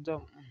job of the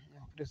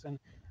operation.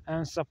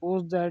 And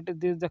suppose that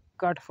this is the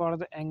cut for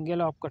the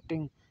angle of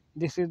cutting.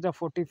 This is the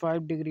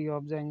 45 degree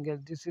of the angle.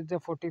 This is the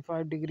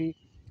 45 degree.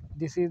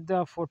 This is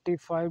the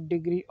 45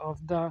 degree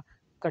of the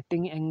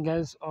cutting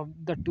angles of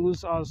the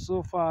tools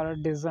also for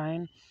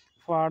design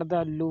for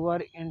the lower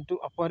into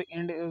upper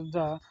end is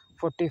the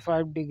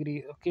 45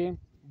 degree. Okay,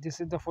 this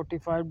is the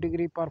 45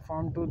 degree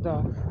perform to the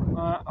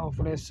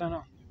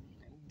operation.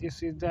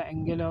 This is the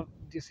angle of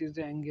this is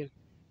the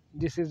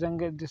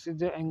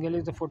angle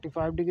is the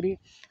 45 degree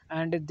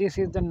and this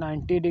is the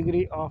 90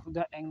 degree of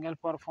the angle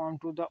performed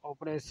to the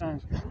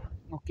operations.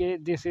 Okay,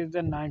 this is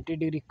the 90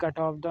 degree cut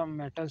of the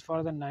metals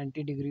for the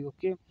 90 degree.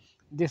 Okay,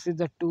 this is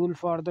the tool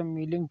for the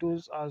milling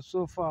tools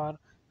also for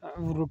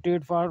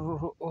rotate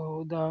for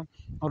the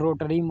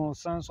rotary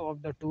motions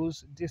of the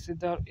tools. This is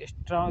the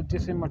extra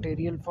this is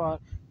material for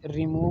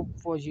remove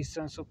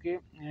positions. Okay,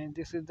 and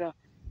this is the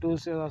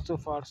tools is also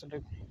for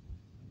select.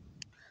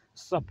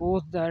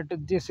 Suppose that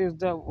this is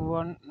the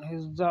one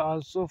is the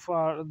also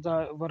for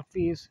the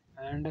workpiece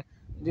and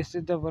this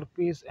is the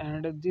workpiece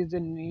and these are the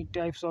neat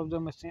types of the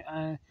machine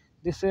and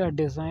this is a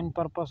design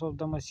purpose of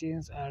the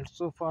machines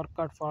also for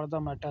cut for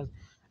the metals.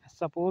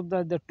 Suppose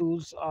that the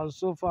tools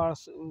also for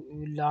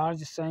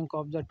large chunk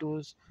of the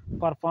tools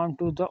perform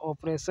to the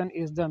operation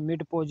is the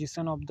mid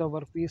position of the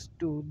workpiece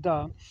to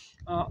the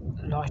uh,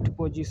 last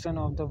position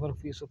of the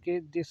workpiece.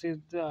 Okay, this is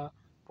the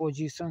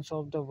positions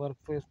of the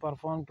workpiece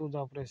perform to the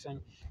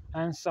operation.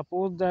 And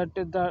suppose that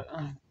the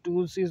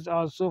tools is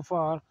also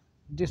for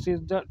this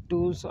is the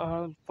tools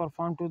are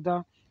perform to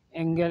the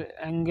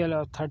angle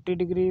of 30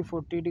 degree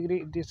 40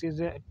 degree. This is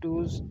a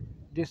tools.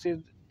 This is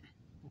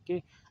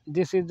okay,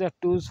 this is the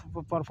tools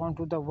perform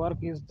to the work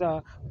is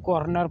the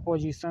corner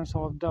positions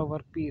of the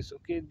workpiece.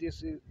 Okay,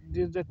 this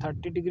is the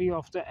 30 degree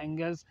of the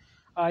angles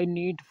I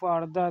need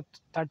for the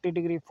 30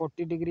 degree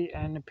 40 degree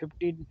and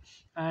 50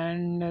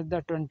 and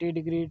the 20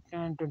 degree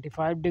and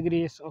 25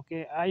 degrees.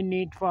 Okay, I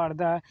need for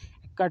the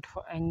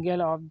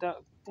angle of the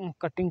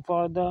cutting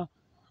for the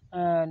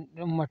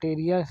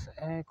materials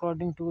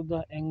according to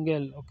the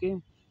angle. Okay,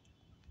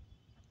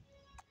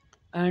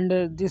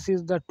 and this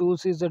is the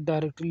tools is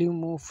directly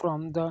move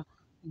from the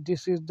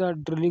this is the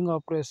drilling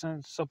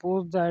operation.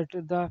 Suppose that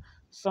the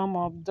some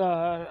of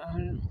the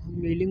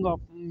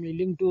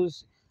milling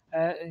tools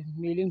uh,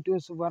 milling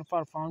tools were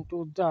performed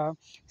to the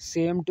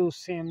same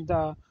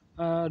the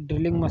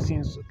drilling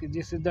machines. Okay,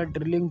 this is the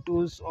drilling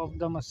tools of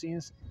the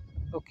machines.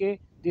 Okay,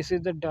 this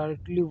is the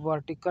directly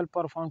vertical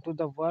perform to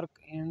the work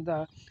in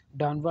the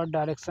downward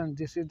direction.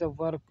 This is the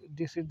work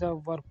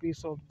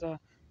piece of the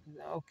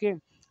okay,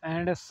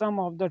 and some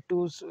of the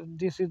tools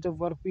this is the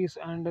workpiece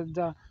and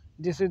the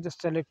this is the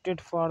selected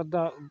for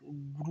the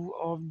group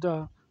of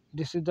the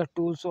this is the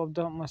tools of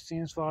the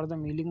machines for the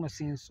milling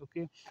machines.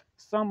 Okay,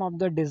 some of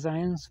the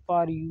designs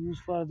for use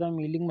for the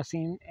milling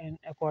machine and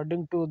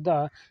according to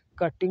the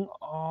cutting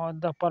or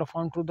the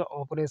perform to the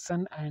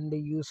operation and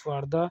use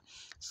for the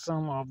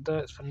some of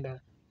the spindle.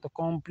 The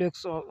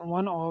complex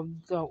one of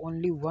the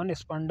only one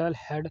spindle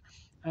head.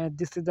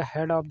 This is the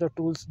head of the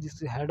tools.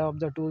 This is head of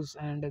the tools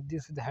and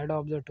this is the head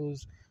of the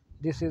tools.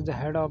 This is the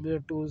head of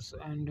the tools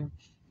and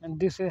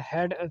this is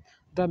head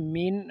the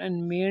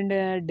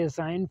main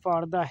design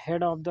for the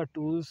head of the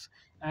tools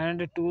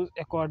and tools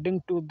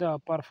according to the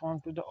perform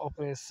to the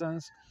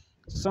operations.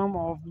 Some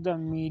of the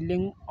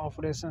milling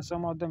operations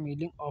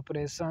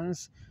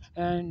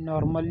and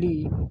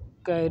normally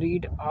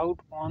carried out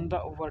on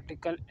the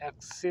vertical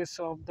axis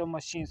of the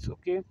machines.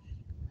 Okay,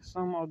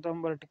 some of the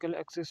vertical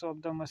axis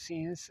of the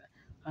machines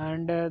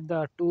and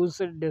the tools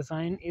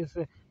design is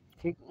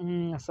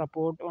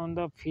support on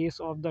the face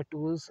of the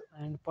tools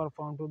and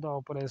perform to the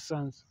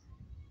operations.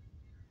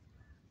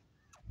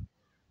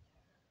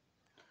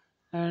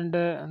 And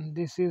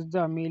this is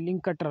the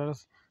milling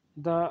cutters.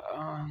 There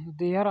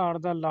are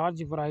the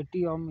large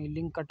variety of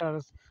milling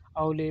cutters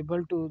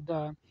available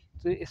to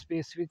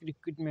specific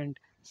equipment.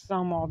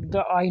 Some of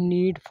the I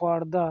need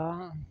for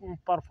the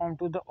perform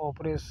to the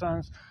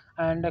operations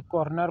and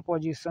corner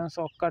positions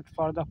or cut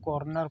for the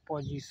corner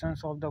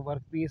positions of the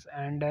workpiece,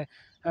 and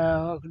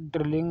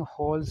drilling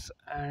holes,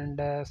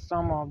 and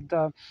some of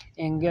the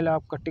angle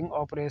of cutting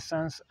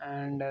operations,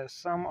 and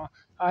some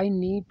I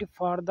need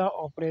for the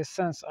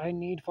operations. I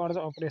need for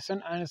the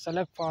operation and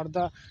select for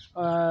the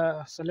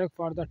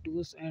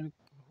tools and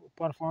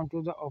perform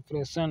to the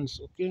operations.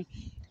 Okay,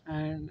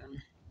 and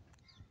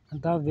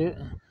the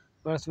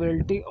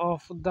versatility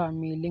of the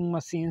milling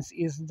machines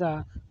is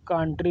the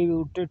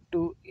contributed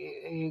to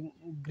a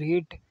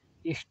great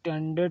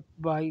extent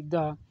by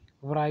the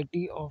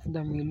variety of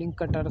the milling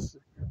cutters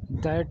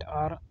that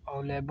are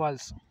available.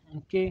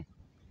 Okay,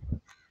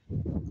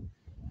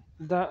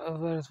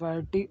 the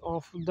variety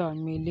of the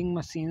milling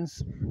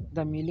machines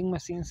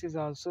is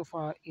also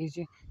for is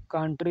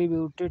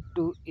contributed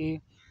to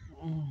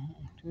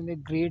the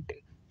great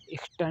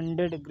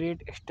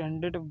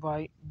extended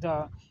by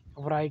the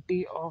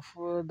variety of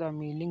the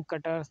milling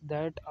cutters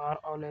that are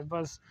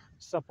available.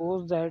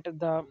 Suppose that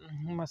the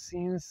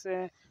machines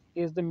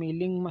is the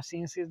milling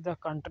machines is the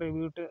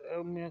contribute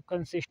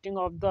consisting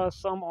of the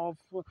sum of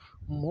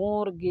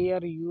more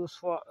gear use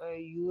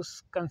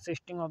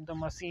consisting of the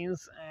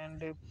machines,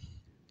 and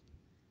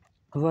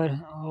were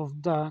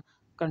of the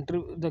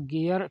country the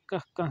gear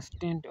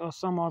constant or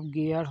some of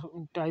gear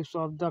types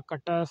of the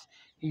cutters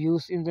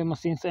used in the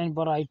machines, and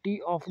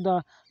variety of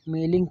the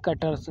milling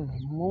cutters,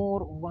 more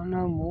one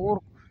or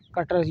more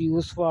cutters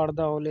used for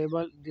the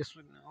available this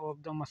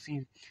of the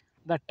machine.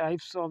 The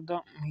types of the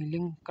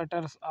milling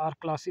cutters are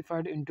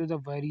classified into the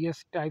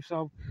various types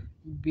of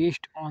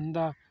based on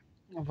the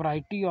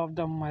variety of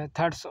the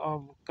methods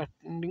of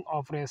cutting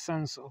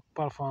operations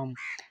performed.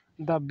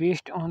 The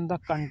based on the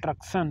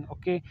construction.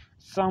 Okay,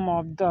 some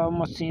of the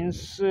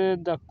machines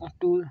the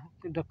tool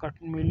the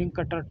milling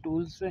cutter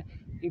tools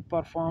he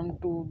perform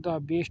to the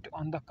based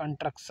on the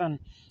construction.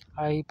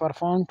 I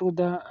perform to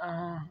the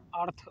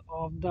earth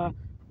of the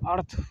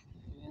earth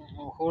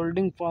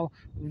holding for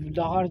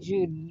large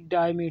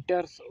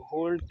diameters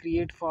hold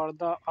create for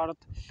the earth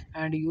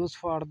and use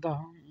for the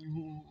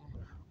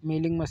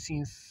milling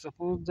machines.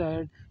 Suppose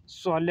that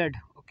solid.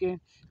 Okay,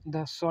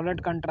 the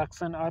solid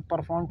construction are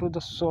performed to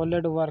the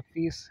solid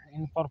workpiece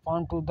in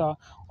perform to the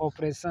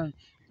operation,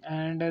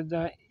 and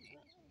the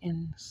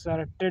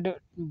inserted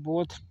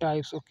both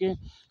types. Okay,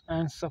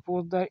 and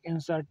suppose the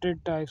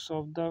inserted types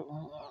of the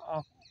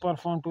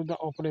perform to the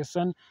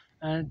operation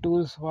and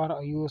tools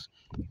for use,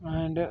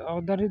 and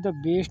other is the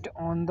based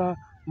on the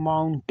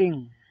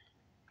mounting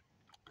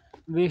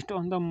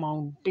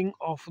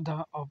of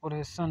the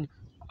operation,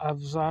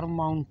 observe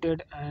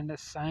mounted and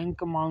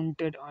shank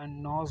mounted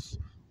and nose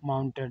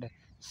mounted.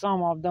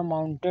 Some of the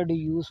mounted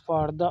use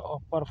for the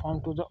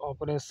perform to the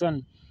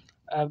operation,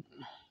 ab-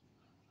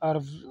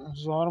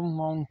 absorb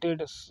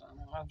mounted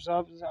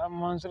absorb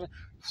means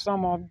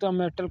some of the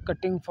metal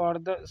cutting for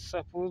the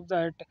suppose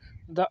that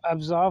the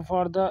absorb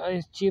for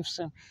the chips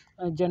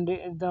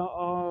generate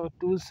the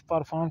tools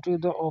perform to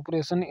the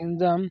operation in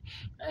the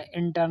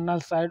internal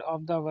side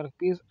of the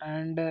workpiece,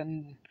 and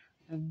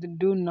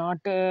do not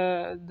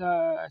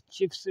the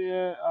chips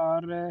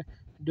or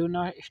do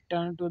not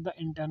stand to the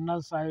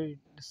internal side.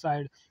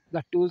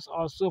 The tools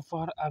also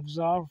for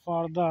absorb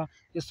for the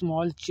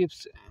small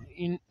chips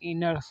in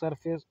inner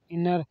surface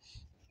inner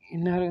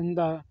in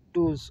the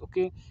tools.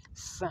 Okay,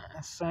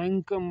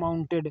 shank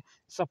mounted.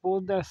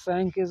 Suppose the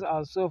shank is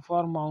also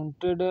for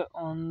mounted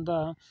on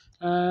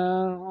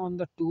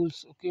the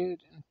tools. Okay,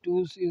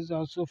 tools is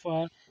also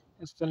for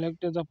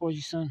select the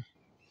position.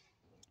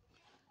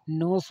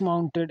 Nose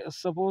mounted.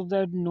 Suppose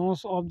that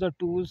nose of the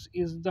tools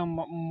is the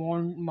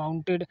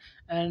mounted,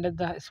 and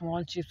the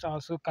small chips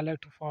also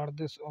collect for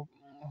this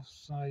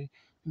sorry,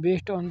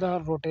 based on the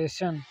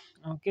rotation.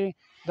 Okay,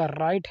 the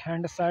right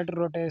hand side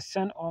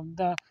rotation of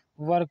the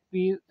work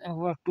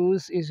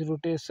tools is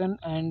rotation,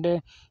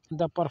 and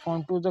the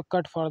perform to the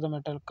cut for the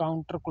metal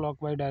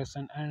counterclockwise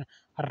direction, and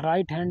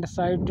right hand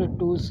side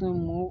tools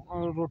move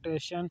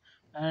rotation,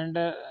 and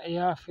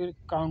yeah, फिर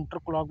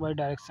counterclockwise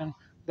direction.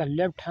 The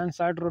left hand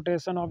side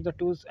rotation of the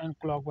tools and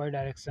clockwise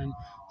direction.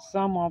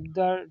 Some of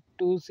the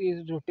tools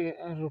is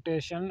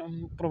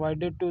rotation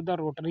provided to the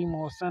rotary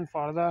motion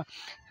for the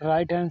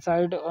right hand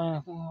side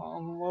of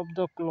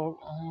the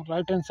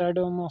right hand side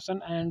of motion,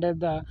 and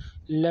the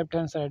left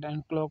hand side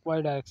and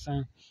clockwise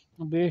direction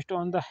based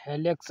on the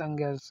helix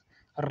angles.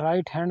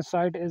 Right hand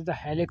side is the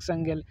helix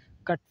angle,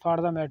 cut for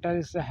the metal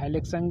is the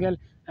helix angle,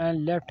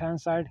 and left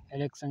hand side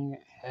helix.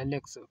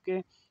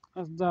 Okay,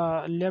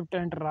 the left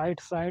and right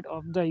side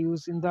of the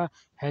use in the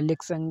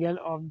helix angle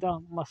of the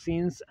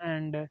machines,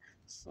 and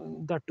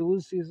the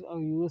tools is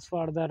used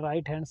for the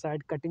right hand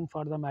side cutting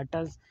for the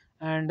metals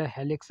and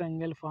helix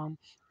angle form,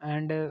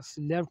 and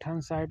left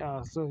hand side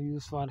also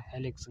used for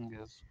helix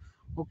angles.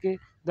 Okay,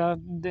 the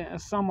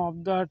some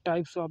of the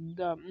types of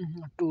the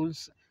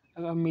tools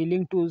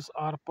milling tools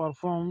are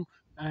performed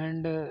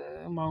and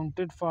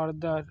mounted for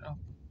the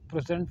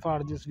present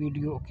for this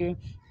video. Okay,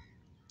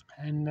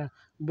 and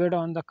bid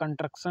on the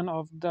construction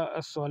of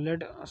the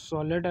solid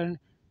and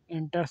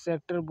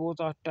intersector both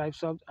are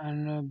types of,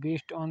 and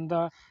based on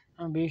the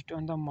based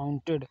on the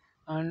mounted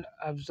and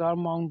absorb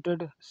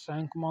mounted,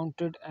 shank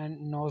mounted, and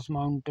nose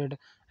mounted,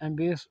 and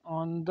based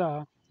on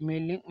the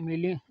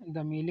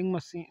milling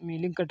machine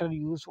milling cutter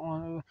used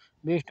on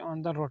based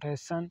on the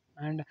rotation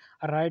and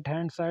right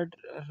hand side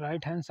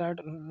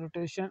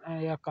rotation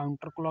and a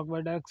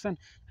counterclockwise direction,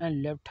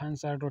 and left hand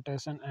side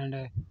rotation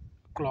and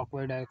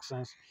clockwise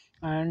directions.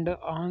 And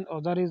on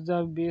other is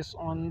the based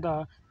on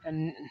the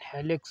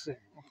helix.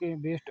 Okay,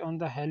 based on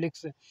the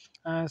helix,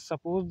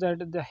 suppose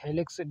that the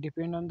helix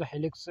depend on the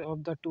helix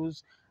of the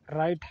tools,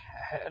 right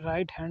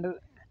right hand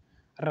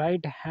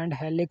right hand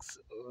helix.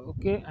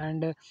 Okay,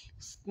 and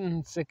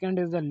second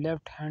is the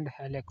left hand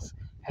helix.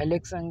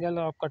 Helix angle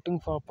of cutting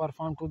for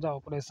perform to the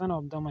operation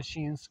of the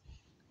machines.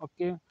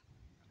 Okay,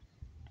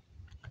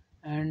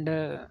 and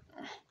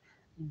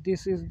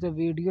this is the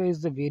video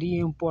is the very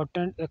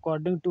important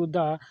according to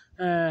the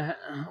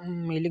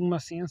milling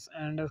machines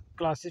and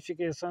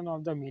classification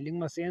of the milling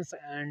machines,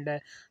 and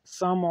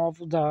some of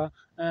the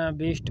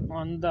based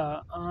on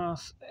the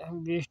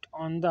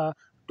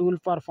tool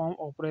perform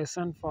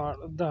operation for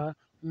the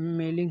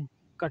milling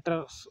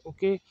cutters.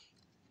 Okay,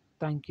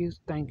 thank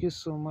you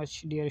so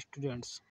much, dear students.